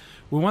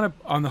 We want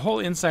to, on the whole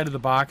inside of the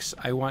box,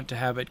 I want to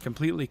have it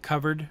completely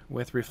covered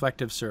with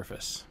reflective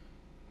surface.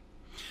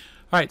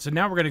 Alright, so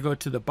now we're going to go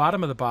to the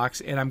bottom of the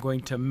box and I'm going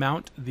to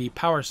mount the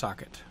power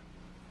socket.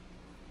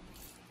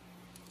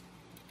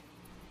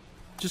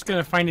 Just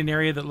going to find an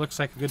area that looks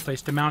like a good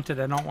place to mount it.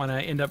 I don't want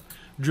to end up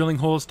drilling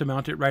holes to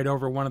mount it right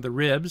over one of the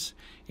ribs,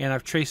 and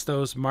I've traced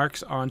those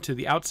marks onto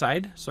the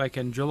outside so I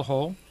can drill a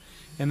hole,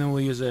 and then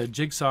we'll use a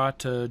jigsaw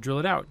to drill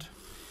it out.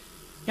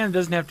 And it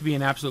doesn't have to be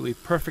an absolutely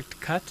perfect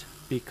cut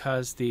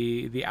because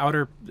the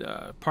outer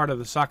part of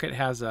the socket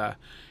has a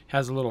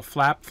little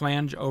flap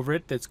flange over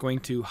it that's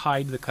going to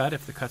hide the cut.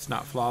 If the cut's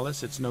not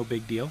flawless, it's no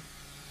big deal.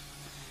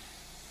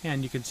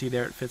 And you can see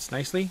there it fits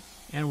nicely.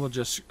 And we'll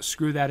just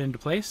screw that into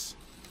place.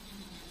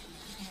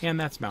 And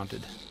that's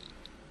mounted.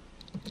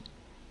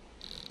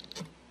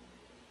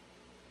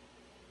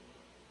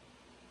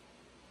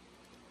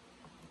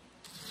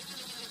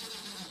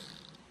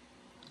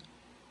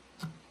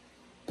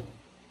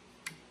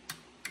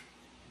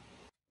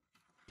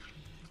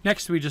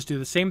 Next, we just do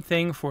the same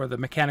thing for the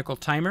mechanical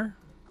timer.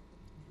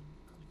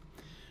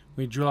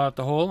 We drill out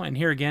the hole, and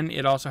here again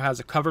it also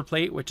has a cover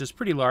plate, which is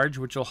pretty large,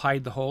 which will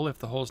hide the hole if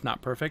the hole's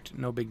not perfect.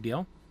 No big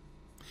deal.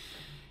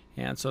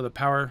 And so the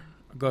power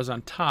goes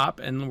on top,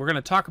 and we're going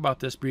to talk about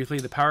this briefly.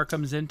 The power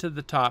comes into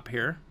the top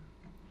here.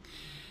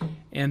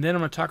 And then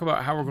I'm going to talk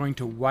about how we're going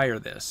to wire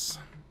this.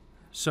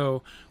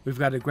 So we've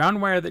got a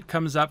ground wire that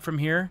comes up from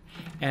here,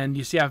 and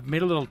you see I've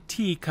made a little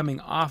T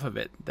coming off of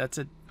it. That's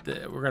a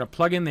we're going to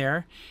plug in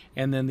there,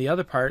 and then the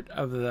other part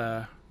of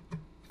the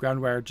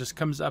ground wire just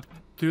comes up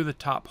through the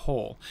top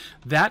hole.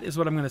 That is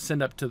what I'm going to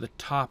send up to the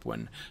top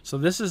one. So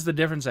this is the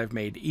difference I've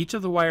made. Each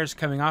of the wires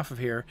coming off of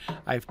here,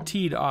 I've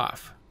teed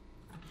off.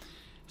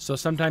 So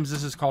sometimes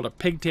this is called a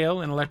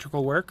pigtail in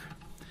electrical work.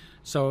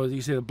 So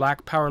you see the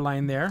black power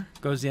line there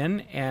goes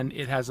in, and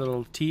it has a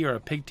little T or a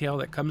pigtail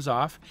that comes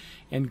off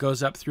and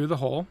goes up through the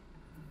hole.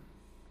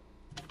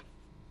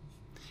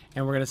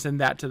 And we're going to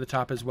send that to the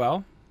top as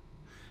well.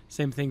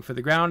 Same thing for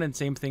the ground, and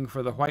same thing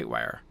for the white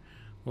wire.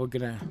 We're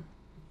going to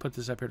put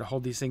this up here to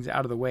hold these things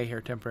out of the way here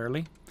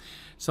temporarily.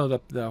 So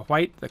the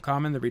white, the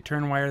common, the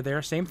return wire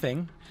there, same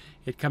thing.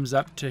 It comes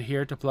up to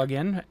here to plug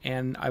in,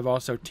 and I've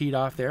also teed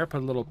off there,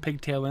 put a little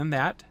pigtail in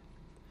that,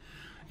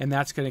 and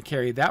that's going to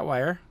carry that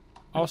wire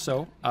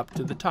also up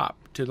to the top,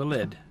 to the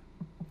lid.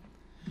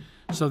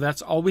 So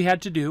that's all we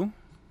had to do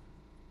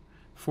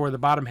for the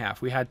bottom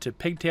half. We had to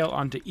pigtail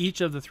onto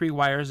each of the 3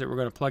 wires that we're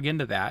going to plug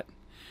into that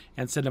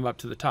and send them up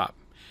to the top.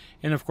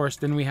 And of course,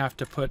 then we have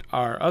to put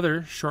our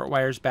other short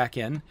wires back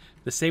in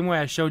the same way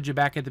I showed you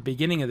back at the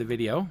beginning of the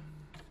video.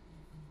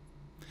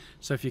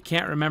 So if you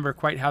can't remember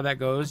quite how that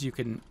goes, you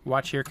can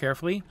watch here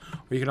carefully,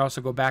 or you can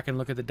also go back and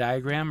look at the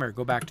diagram, or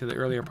go back to the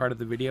earlier part of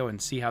the video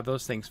and see how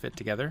those things fit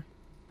together.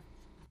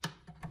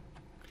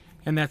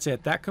 And that's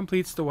it. That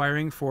completes the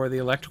wiring for the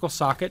electrical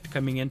socket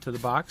coming into the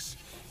box.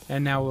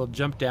 And now we'll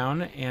jump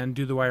down and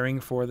do the wiring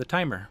for the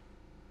timer.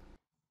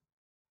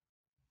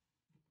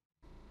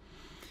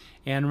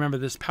 And remember,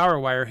 this power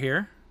wire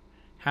here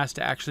has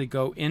to actually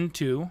go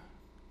into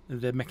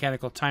the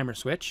mechanical timer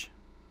switch.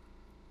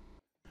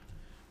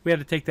 We had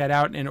to take that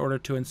out in order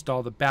to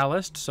install the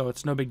ballast, so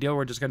it's no big deal.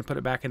 We're just going to put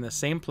it back in the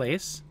same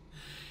place.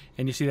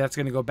 And you see that's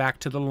going to go back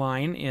to the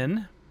line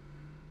in.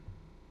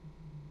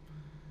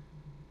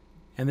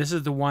 And this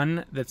is the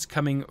one that's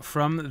coming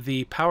from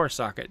the power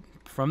socket.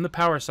 From the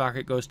power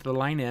socket goes to the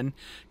line in,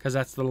 because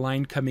that's the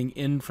line coming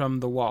in from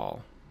the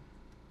wall.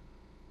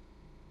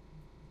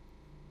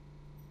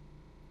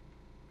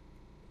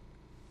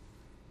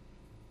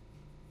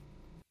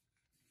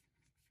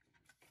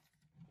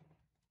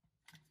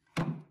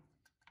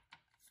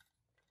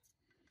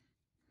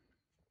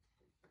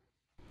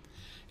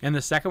 And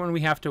the second one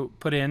we have to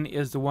put in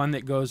is the one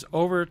that goes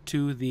over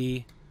to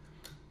the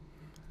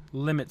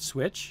limit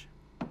switch.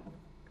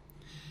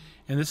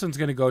 And this one's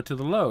going to go to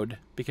the load,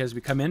 because we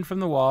come in from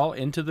the wall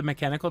into the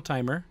mechanical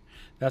timer.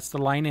 That's the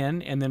line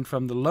in. And then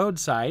from the load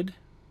side,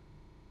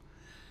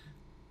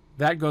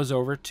 that goes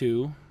over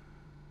to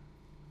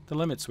the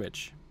limit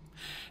switch.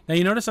 Now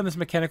you notice on this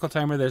mechanical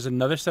timer there's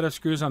another set of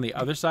screws on the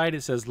other side.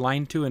 It says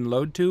line 2 and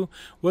load 2.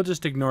 We'll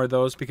just ignore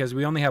those because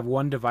we only have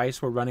one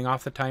device we're running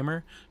off the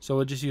timer. So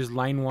we'll just use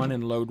line 1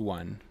 and load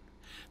 1.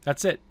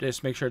 That's it.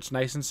 Just make sure it's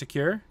nice and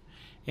secure.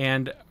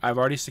 And I've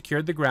already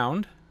secured the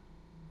ground.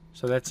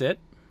 So that's it.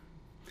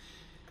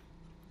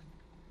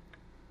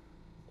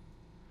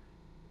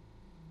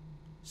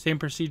 Same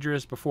procedure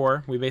as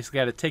before. We basically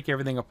had to take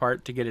everything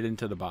apart to get it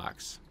into the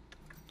box.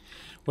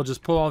 We'll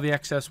just pull all the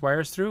excess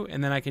wires through,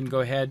 and then I can go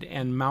ahead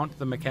and mount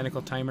the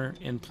mechanical timer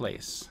in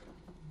place.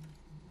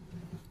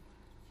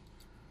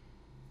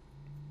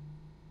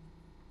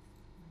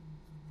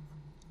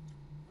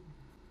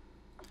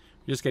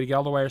 We just got to get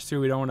all the wires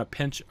through. We don't want to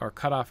pinch or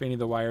cut off any of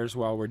the wires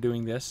while we're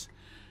doing this.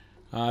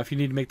 If you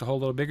need to make the hole a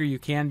little bigger, you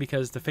can,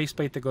 because the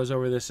faceplate that goes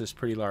over this is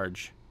pretty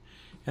large.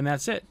 And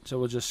that's it. So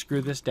we'll just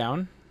screw this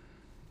down.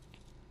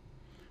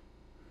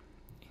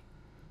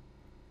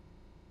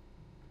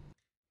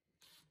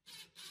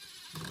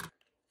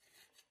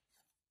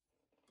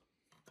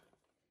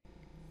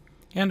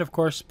 And of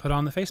course, put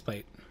on the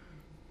faceplate.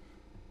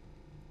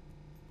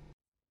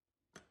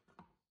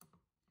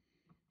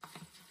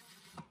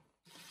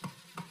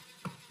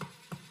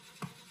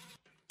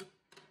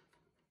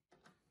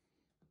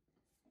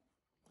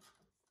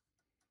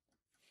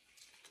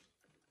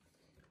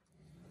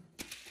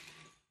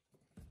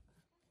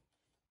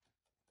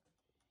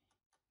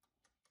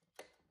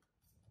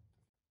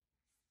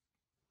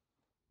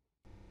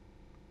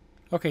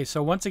 Okay,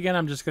 so once again,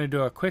 I'm just going to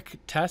do a quick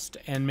test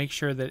and make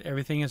sure that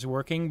everything is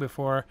working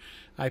before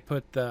I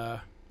put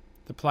the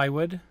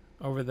plywood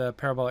over the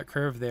parabolic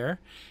curve there.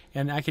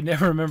 And I can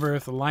never remember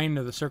if the line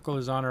or the circle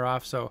is on or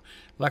off, so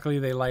luckily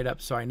they light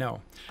up so I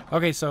know.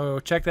 Okay, so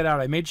check that out.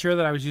 I made sure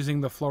that I was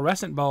using the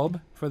fluorescent bulb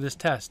for this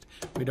test.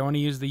 We don't want to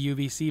use the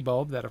UVC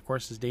bulb. That, of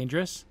course, is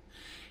dangerous.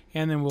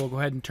 And then we'll go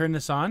ahead and turn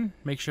this on,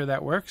 make sure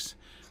that works.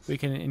 We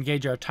can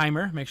engage our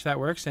timer, make sure that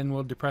works, and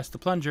we'll depress the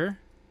plunger.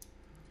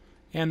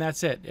 And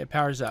that's it. It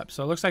powers up.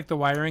 So it looks like the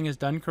wiring is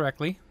done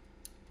correctly.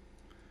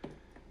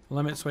 The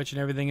limit switch and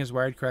everything is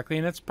wired correctly.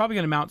 And it's probably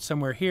going to mount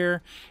somewhere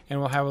here. And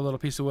we'll have a little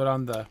piece of wood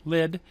on the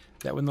lid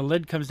that when the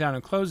lid comes down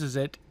and closes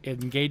it,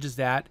 it engages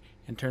that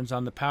and turns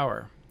on the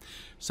power.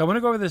 So I want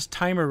to go over this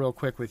timer real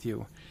quick with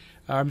you.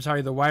 I'm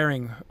sorry, the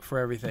wiring for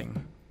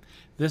everything.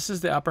 This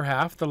is the upper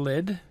half, the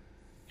lid.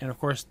 And of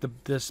course,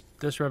 this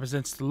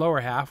represents the lower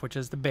half, which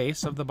is the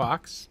base of the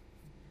box.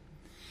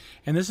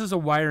 And this is a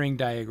wiring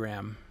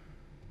diagram.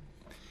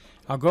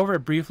 I'll go over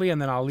it briefly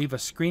and then I'll leave a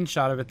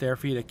screenshot of it there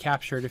for you to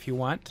capture it if you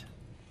want.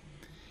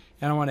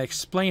 And I want to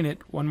explain it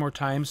one more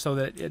time so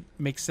that it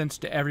makes sense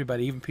to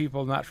everybody, even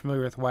people not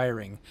familiar with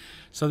wiring.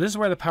 So this is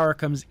where the power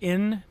comes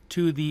in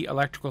to the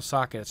electrical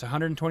socket. It's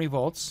 120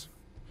 volts.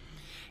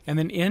 And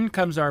then in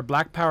comes our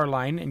black power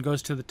line and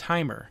goes to the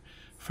timer.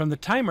 From the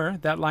timer,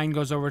 that line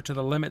goes over to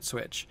the limit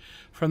switch.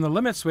 From the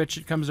limit switch,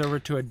 it comes over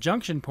to a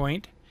junction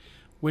point,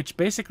 which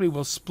basically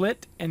will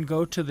split and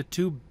go to the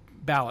two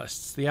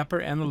ballasts, the upper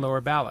and the lower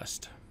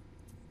ballast.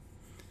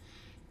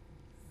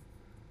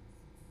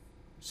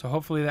 So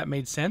hopefully that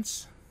made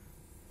sense.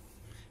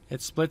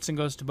 It splits and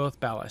goes to both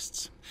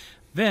ballasts.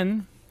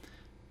 Then,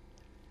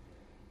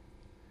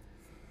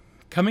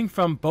 coming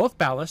from both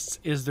ballasts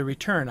is the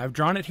return. I've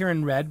drawn it here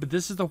in red, but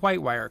this is the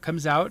white wire. It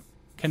comes out,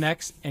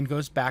 connects, and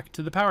goes back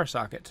to the power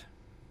socket.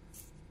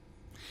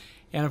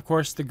 And of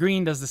course, the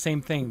green does the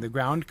same thing. The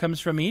ground comes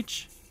from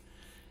each,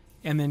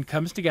 and then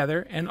comes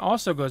together, and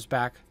also goes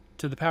back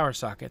to the power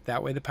socket.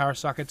 That way the power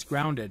socket's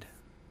grounded.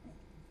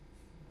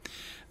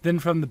 Then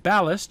from the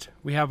ballast,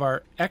 we have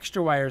our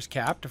extra wires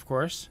capped, of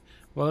course.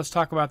 Well, let's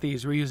talk about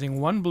these. We're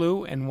using one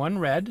blue and one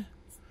red,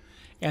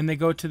 and they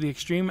go to the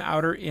extreme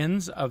outer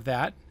ends of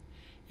that,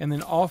 and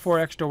then all 4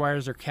 extra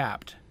wires are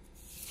capped.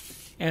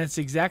 And it's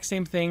the exact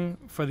same thing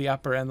for the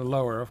upper and the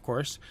lower, of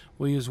course.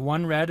 We'll use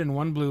one red and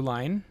one blue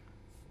line,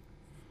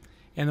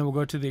 and then we'll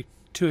go to the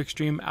 2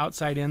 extreme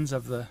outside ends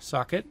of the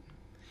socket,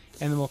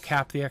 and then we'll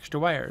cap the extra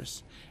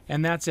wires.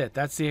 And that's it.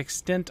 That's the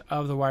extent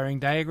of the wiring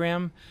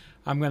diagram.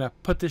 I'm going to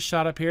put this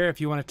shot up here.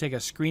 If you want to take a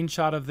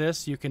screenshot of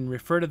this, you can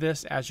refer to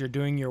this as you're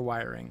doing your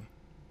wiring.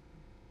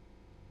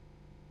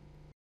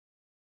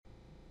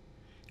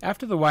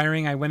 After the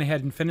wiring, I went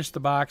ahead and finished the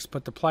box,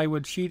 put the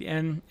plywood sheet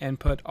in, and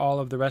put all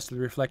of the rest of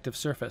the reflective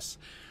surface.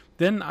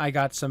 Then I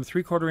got some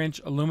 3/4 inch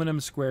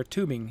aluminum square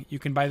tubing. You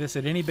can buy this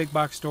at any big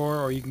box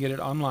store or you can get it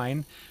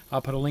online.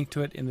 I'll put a link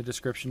to it in the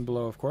description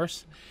below, of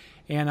course.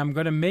 And I'm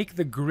going to make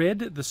the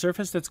grid, the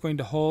surface that's going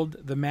to hold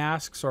the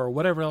masks or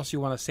whatever else you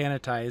want to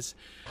sanitize.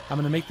 I'm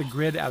going to make the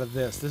grid out of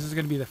this. This is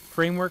going to be the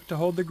framework to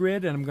hold the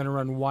grid, and I'm going to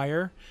run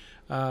wire,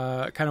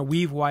 kind of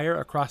weave wire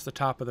across the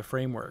top of the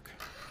framework.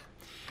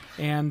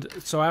 And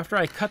so after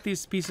I cut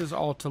these pieces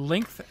all to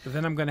length,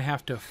 then I'm going to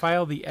have to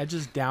file the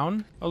edges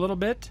down a little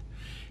bit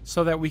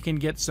so that we can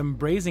get some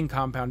brazing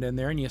compound in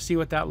there. And you see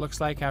what that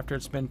looks like after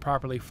it's been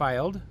properly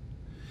filed.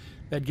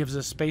 That gives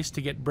us space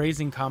to get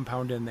brazing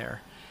compound in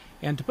there.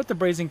 And to put the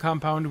brazing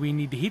compound, we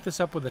need to heat this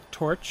up with a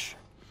torch.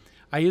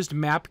 I used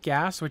MAP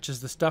gas, which is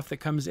the stuff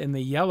that comes in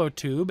the yellow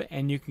tube,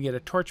 and you can get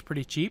a torch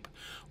pretty cheap.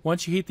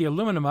 Once you heat the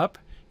aluminum up,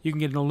 you can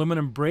get an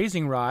aluminum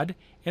brazing rod,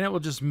 and it will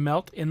just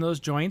melt in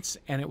those joints,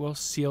 and it will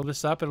seal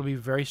this up. It'll be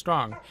very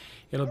strong.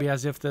 It'll be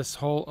as if this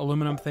whole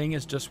aluminum thing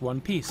is just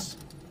one piece.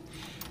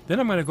 Then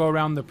I'm going to go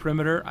around the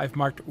perimeter. I've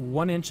marked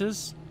 1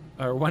 inch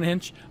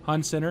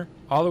on center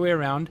all the way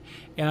around,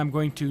 and I'm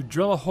going to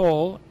drill a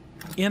hole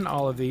in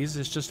all of these.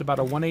 It's just about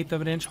a 1/8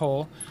 of an inch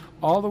hole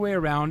all the way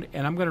around,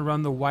 and I'm going to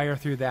run the wire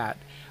through that.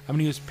 I'm going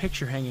to use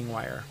picture hanging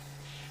wire.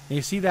 And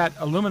you see that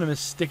aluminum is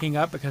sticking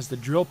up because the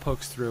drill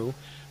pokes through,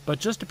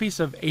 but just a piece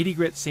of 80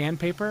 grit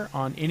sandpaper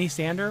on any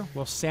sander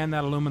will sand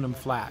that aluminum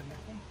flat.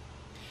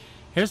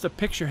 Here's the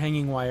picture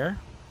hanging wire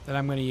that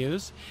I'm going to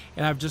use,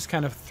 and I've just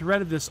kind of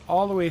threaded this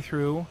all the way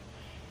through.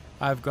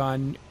 I've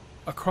gone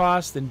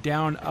across, then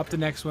down, up the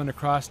next one,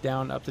 across,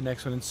 down, up the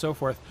next one, and so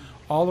forth,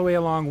 all the way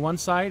along one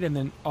side and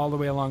then all the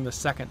way along the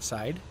second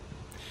side.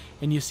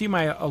 And you see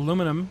my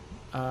aluminum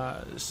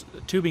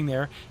tubing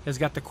there has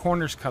got the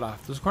corners cut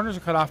off. Those corners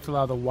are cut off to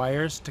allow the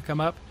wires to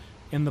come up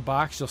in the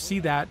box. You'll see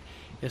that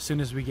as soon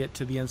as we get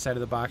to the inside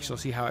of the box. You'll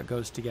see how it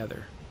goes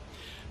together.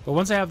 But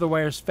once I have the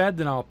wires fed,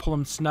 then I'll pull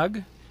them snug,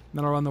 and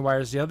then I'll run the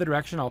wires the other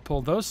direction. I'll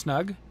pull those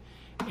snug,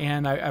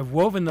 and I've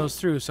woven those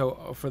through.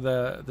 So for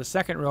the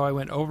second row, I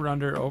went over,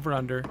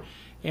 under,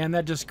 and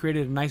that just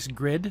created a nice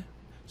grid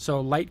so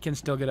light can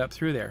still get up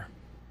through there.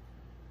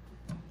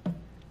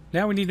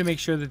 Now we need to make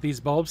sure that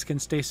these bulbs can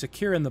stay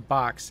secure in the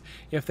box.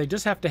 If they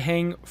just have to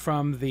hang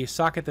from the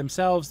socket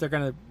themselves, they're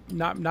going to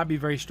not be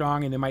very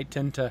strong, and they might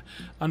tend to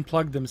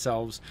unplug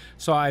themselves.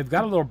 So I've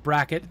got a little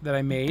bracket that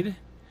I made,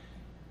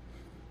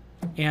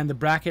 and the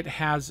bracket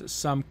has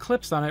some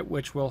clips on it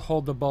which will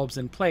hold the bulbs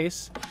in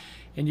place.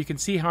 And you can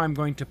see how I'm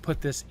going to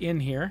put this in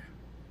here.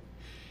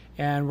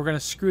 And we're going to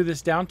screw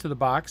this down to the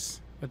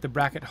box with the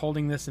bracket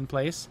holding this in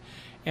place,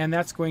 and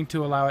that's going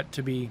to allow it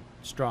to be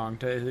strong.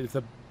 If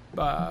the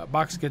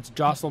box gets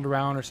jostled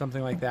around or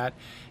something like that,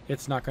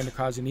 it's not going to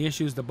cause any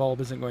issues. The bulb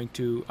isn't going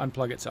to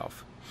unplug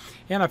itself.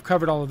 And I've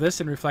covered all of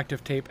this in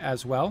reflective tape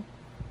as well.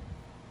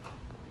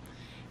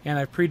 And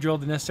I've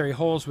pre-drilled the necessary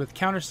holes with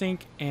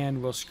countersink,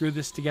 and we'll screw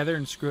this together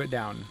and screw it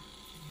down.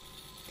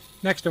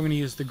 Next, I'm going to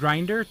use the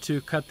grinder to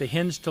cut the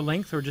hinge to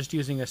length. We're just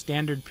using a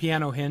standard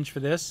piano hinge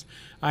for this.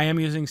 I am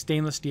using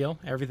stainless steel.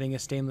 Everything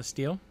is stainless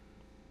steel.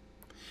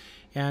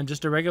 And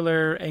just a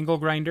regular angle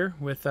grinder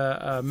with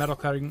a metal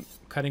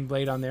cutting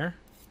blade on there.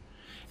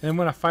 And I'm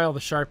going to file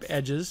the sharp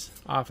edges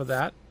off of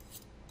that.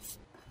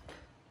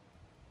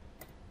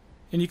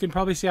 And you can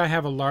probably see I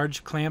have a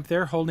large clamp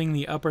there holding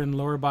the upper and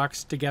lower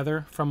box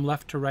together from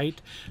left to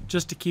right,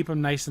 just to keep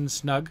them nice and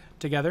snug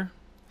together.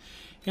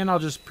 And I'll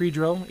just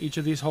pre-drill each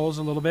of these holes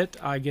a little bit.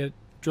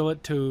 Drill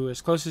it to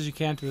as close as you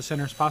can to the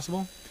center as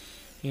possible,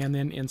 and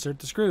then insert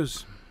the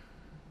screws.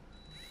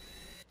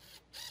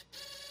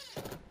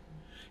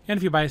 And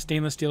if you buy a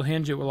stainless steel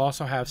hinge, it will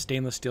also have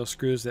stainless steel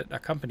screws that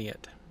accompany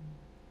it.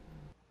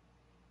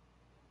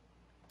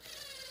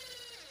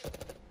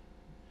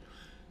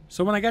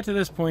 So when I got to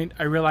this point,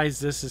 I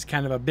realized this is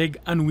kind of a big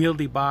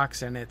unwieldy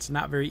box and it's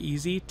not very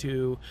easy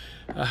to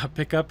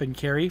pick up and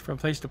carry from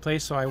place to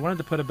place, so I wanted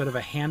to put a bit of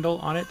a handle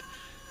on it.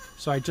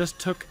 So I just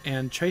took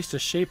and traced a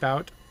shape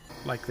out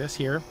like this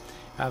here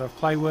out of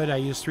plywood. I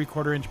used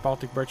 3/4 inch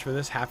Baltic birch for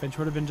this. 1/2 inch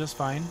would have been just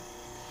fine.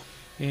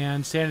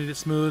 And sanded it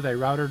smooth. I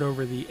routed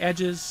over the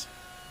edges.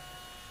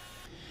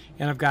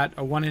 And I've got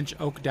a 1-inch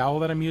oak dowel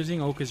that I'm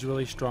using. Oak is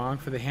really strong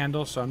for the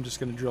handle, so I'm just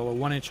going to drill a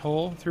 1-inch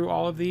hole through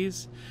all of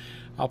these.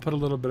 I'll put a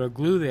little bit of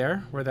glue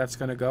there where that's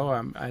going to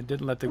go. I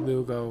didn't let the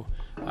glue go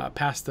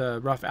past the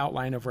rough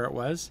outline of where it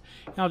was.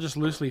 And I'll just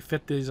loosely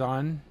fit these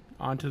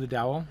onto the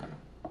dowel.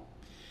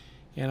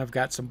 And I've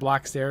got some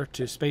blocks there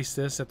to space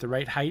this at the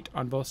right height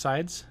on both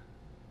sides.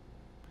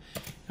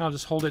 And I'll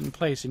just hold it in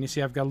place. And you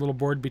see I've got a little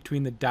board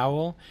between the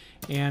dowel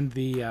and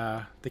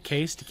the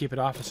case to keep it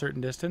off a certain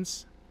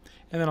distance.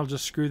 And then I'll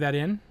just screw that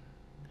in.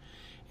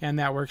 And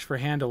that works for a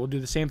handle. We'll do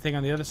the same thing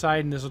on the other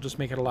side, and this will just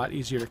make it a lot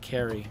easier to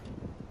carry.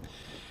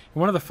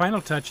 One of the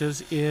final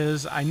touches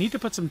is I need to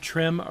put some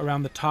trim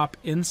around the top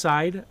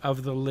inside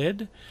of the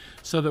lid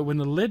so that when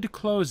the lid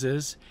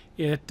closes,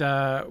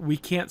 we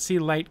can't see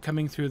light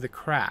coming through the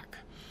crack.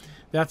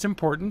 That's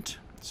important.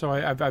 So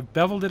I've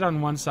beveled it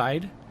on one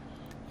side,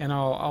 and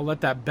I'll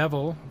let that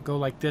bevel go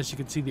like this. You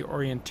can see the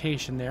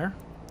orientation there.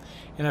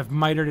 And I've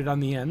mitered it on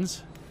the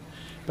ends.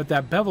 But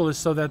that bevel is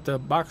so that the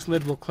box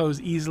lid will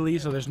close easily,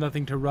 so there's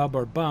nothing to rub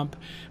or bump.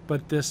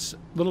 But this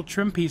little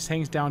trim piece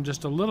hangs down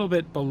just a little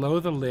bit below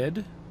the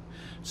lid,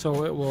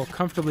 so it will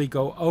comfortably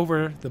go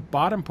over the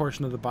bottom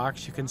portion of the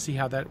box. You can see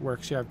how that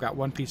works here. I've got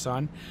one piece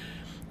on,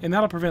 and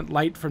that'll prevent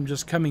light from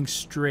just coming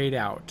straight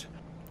out.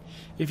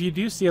 If you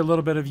do see a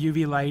little bit of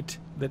UV light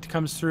that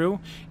comes through,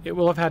 it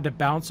will have had to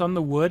bounce on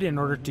the wood in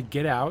order to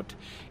get out,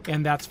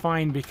 and that's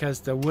fine because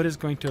the wood is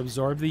going to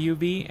absorb the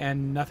UV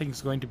and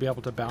nothing's going to be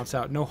able to bounce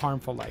out, no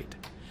harmful light.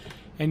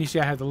 And you see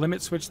I have the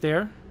limit switch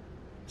there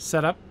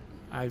set up.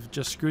 I've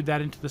just screwed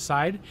that into the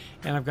side,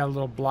 and I've got a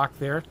little block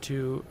there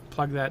to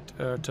plug that,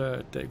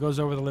 that goes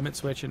over the limit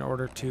switch in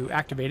order to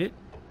activate it.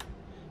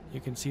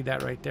 You can see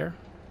that right there.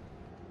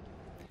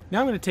 Now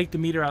I'm going to take the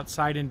meter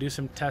outside and do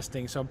some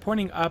testing. So I'm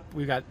pointing up.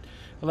 We've got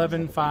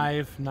 11,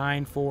 5,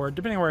 9, 4.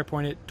 Depending on where I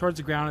point it, towards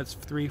the ground it's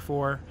 3,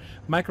 4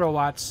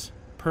 microwatts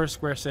per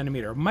square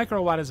centimeter.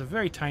 Microwatt is a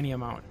very tiny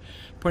amount.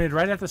 Pointed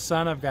right at the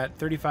sun, I've got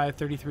 35,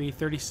 33,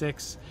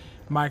 36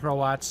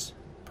 microwatts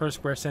per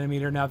square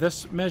centimeter. Now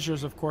this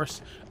measures, of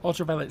course,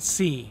 ultraviolet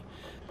C.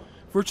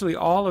 Virtually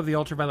all of the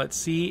ultraviolet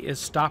C is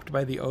stopped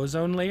by the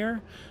ozone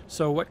layer,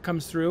 so what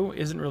comes through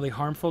isn't really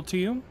harmful to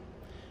you.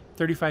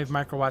 35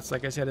 microwatts,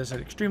 like I said, is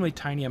an extremely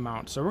tiny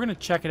amount. So we're going to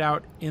check it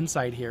out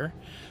inside here.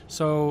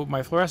 So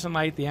my fluorescent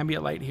light, the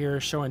ambient light here,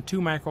 is showing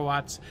 2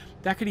 microwatts.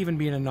 That could even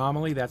be an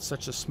anomaly. That's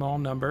such a small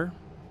number.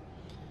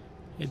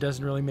 It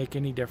doesn't really make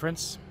any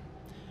difference.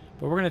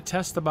 But we're going to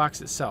test the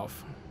box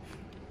itself.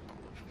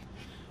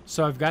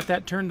 So I've got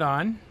that turned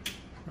on.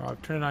 Oh,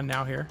 I've turned it on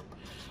now here.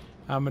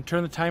 I'm going to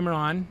turn the timer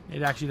on.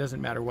 It actually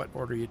doesn't matter what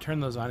order you turn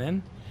those on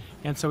in.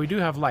 And so we do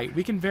have light.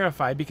 We can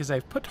verify because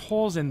I've put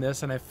holes in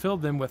this and I've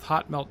filled them with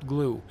hot melt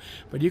glue.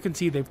 But you can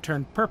see they've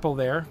turned purple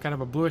there, kind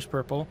of a bluish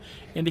purple,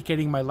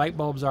 indicating my light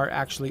bulbs are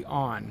actually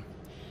on.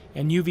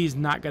 And UV is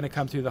not going to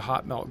come through the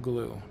hot melt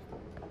glue.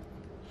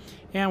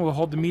 And we'll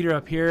hold the meter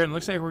up here, and it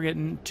looks like we're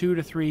getting 2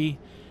 to 3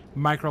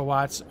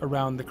 microwatts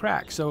around the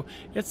crack. So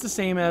it's the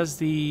same as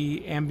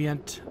the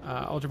ambient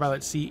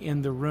ultraviolet C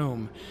in the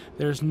room.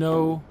 There's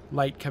no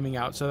light coming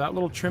out. So that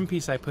little trim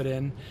piece I put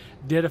in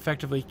did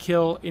effectively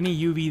kill any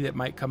UV that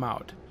might come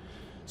out.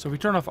 So if we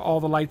turn off all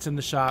the lights in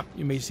the shop,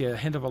 you may see a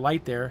hint of a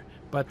light there,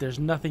 but there's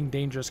nothing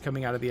dangerous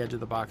coming out of the edge of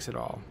the box at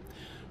all.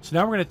 So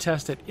now we're going to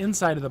test it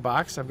inside of the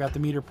box. I've got the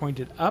meter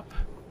pointed up,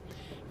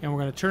 and we're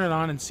going to turn it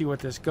on and see what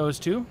this goes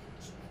to.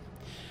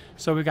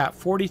 So we got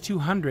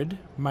 4,200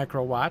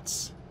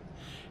 microwatts.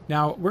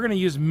 Now we're going to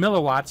use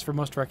milliwatts for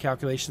most of our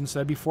calculations, so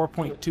that'd be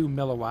 4.2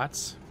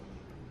 milliwatts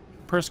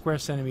per square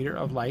centimeter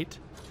of light.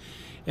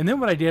 And then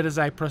what I did is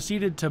I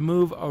proceeded to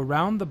move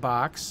around the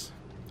box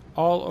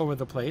all over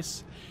the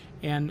place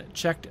and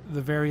checked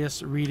the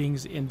various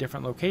readings in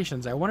different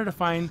locations. I wanted to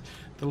find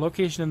the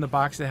location in the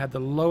box that had the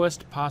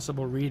lowest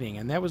possible reading,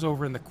 and that was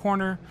over in the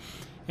corner.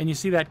 And you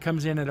see that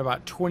comes in at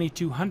about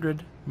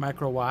 2,200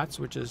 microwatts,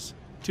 which is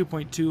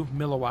 2.2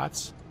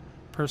 milliwatts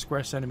per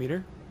square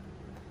centimeter.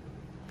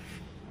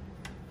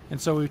 And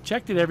so we've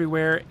checked it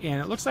everywhere,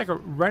 and it looks like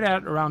right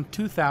at around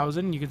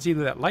 2,000. You can see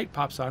that light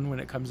pops on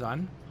when it comes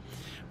on.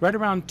 Right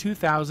around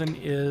 2,000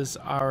 is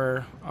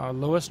our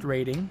lowest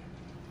rating.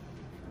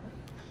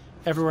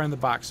 everywhere in the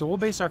box. So we'll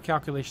base our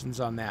calculations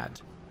on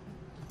that.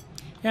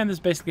 And this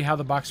is basically how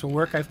the box will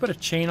work. I've put a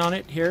chain on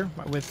it here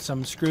with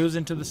some screws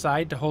into the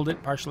side to hold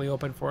it partially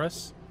open for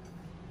us.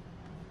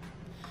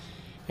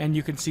 And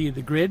you can see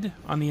the grid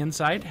on the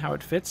inside, how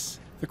it fits.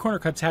 The corner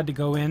cuts had to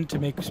go in to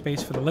make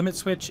space for the limit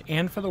switch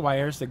and for the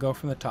wires that go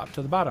from the top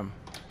to the bottom.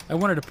 I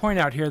wanted to point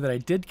out here that I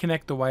did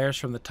connect the wires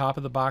from the top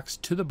of the box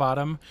to the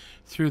bottom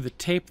through the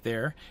tape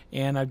there,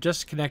 and I've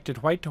just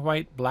connected white to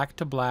white, black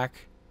to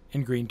black,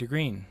 and green to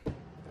green.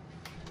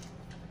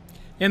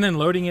 And then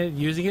loading it and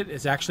using it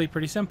is actually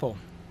pretty simple.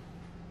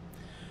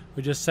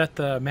 We just set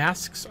the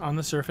masks on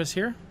the surface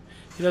here.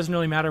 It doesn't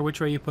really matter which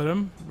way you put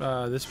them.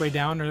 This way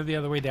down or the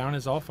other way down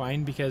is all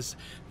fine because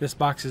this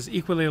box is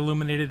equally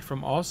illuminated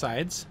from all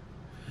sides.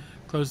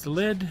 Close the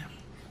lid,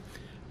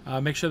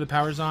 make sure the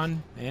power's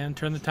on, and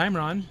turn the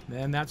timer on,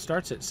 and that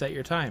starts it. Set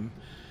your time.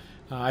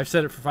 I've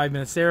set it for 5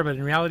 minutes there, but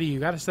in reality you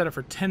got to set it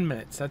for 10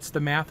 minutes. That's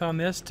the math on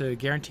this to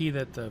guarantee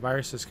that the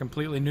virus is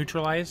completely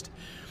neutralized.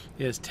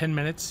 Is 10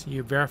 minutes.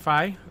 You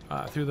verify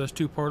through those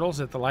two portals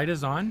that the light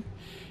is on,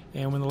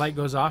 and when the light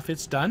goes off,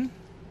 it's done.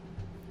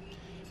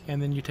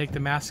 And then you take the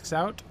masks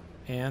out,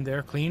 and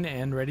they're clean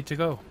and ready to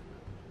go.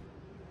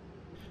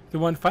 The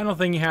one final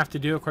thing you have to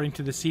do, according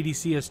to the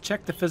CDC, is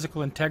check the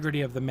physical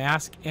integrity of the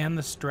mask and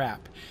the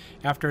strap.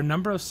 After a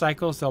number of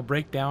cycles, they'll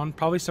break down,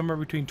 probably somewhere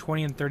between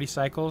 20 and 30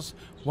 cycles.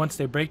 Once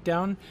they break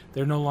down,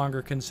 they're no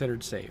longer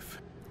considered safe.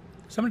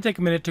 So I'm going to take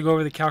a minute to go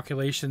over the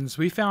calculations.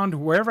 We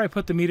found wherever I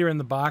put the meter in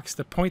the box,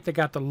 the point that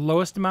got the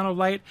lowest amount of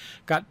light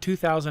got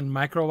 2,000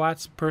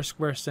 microwatts per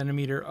square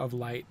centimeter of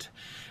light.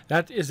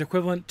 That is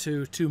equivalent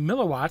to 2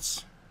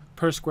 milliwatts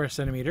per square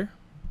centimeter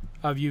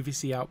of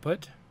UVC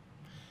output.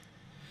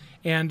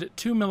 And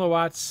 2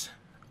 milliwatts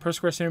per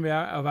square centimeter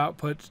of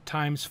output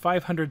times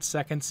 500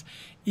 seconds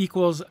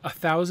equals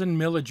 1,000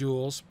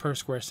 millijoules per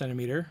square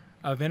centimeter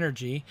of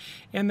energy.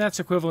 And that's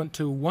equivalent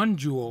to 1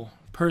 joule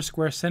per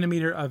square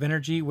centimeter of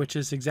energy, which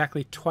is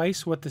exactly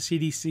twice what the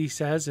CDC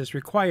says is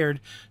required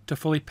to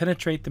fully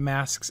penetrate the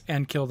masks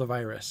and kill the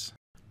virus.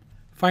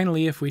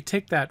 Finally, if we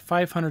take that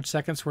 500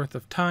 seconds worth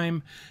of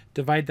time,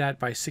 divide that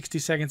by 60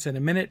 seconds in a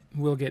minute,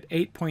 we'll get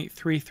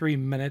 8.33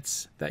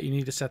 minutes that you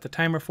need to set the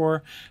timer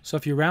for. So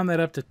if you round that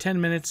up to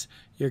 10 minutes,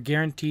 you're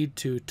guaranteed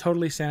to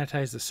totally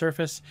sanitize the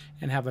surface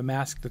and have a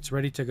mask that's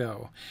ready to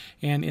go.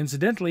 And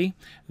incidentally,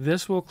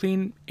 this will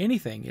clean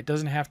anything. It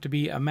doesn't have to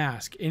be a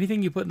mask.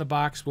 Anything you put in the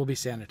box will be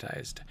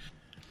sanitized.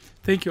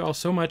 Thank you all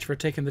so much for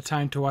taking the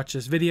time to watch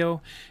this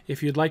video.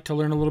 If you'd like to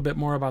learn a little bit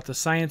more about the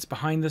science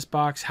behind this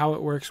box, how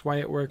it works, why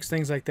it works,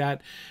 things like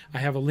that, I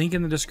have a link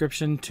in the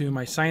description to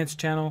my science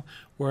channel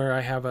where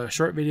I have a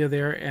short video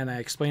there and I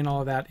explain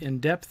all of that in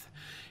depth.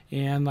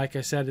 And like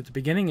I said at the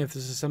beginning, if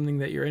this is something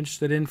that you're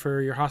interested in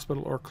for your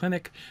hospital or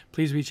clinic,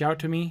 please reach out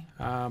to me.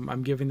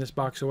 I'm giving this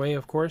box away,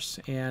 of course,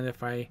 and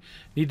if I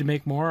need to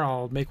make more,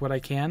 I'll make what I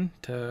can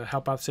to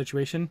help out the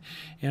situation.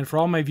 And for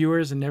all my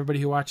viewers and everybody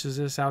who watches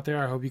this out there,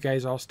 I hope you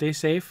guys all stay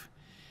safe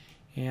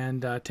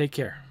and take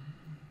care.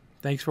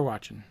 Thanks for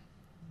watching.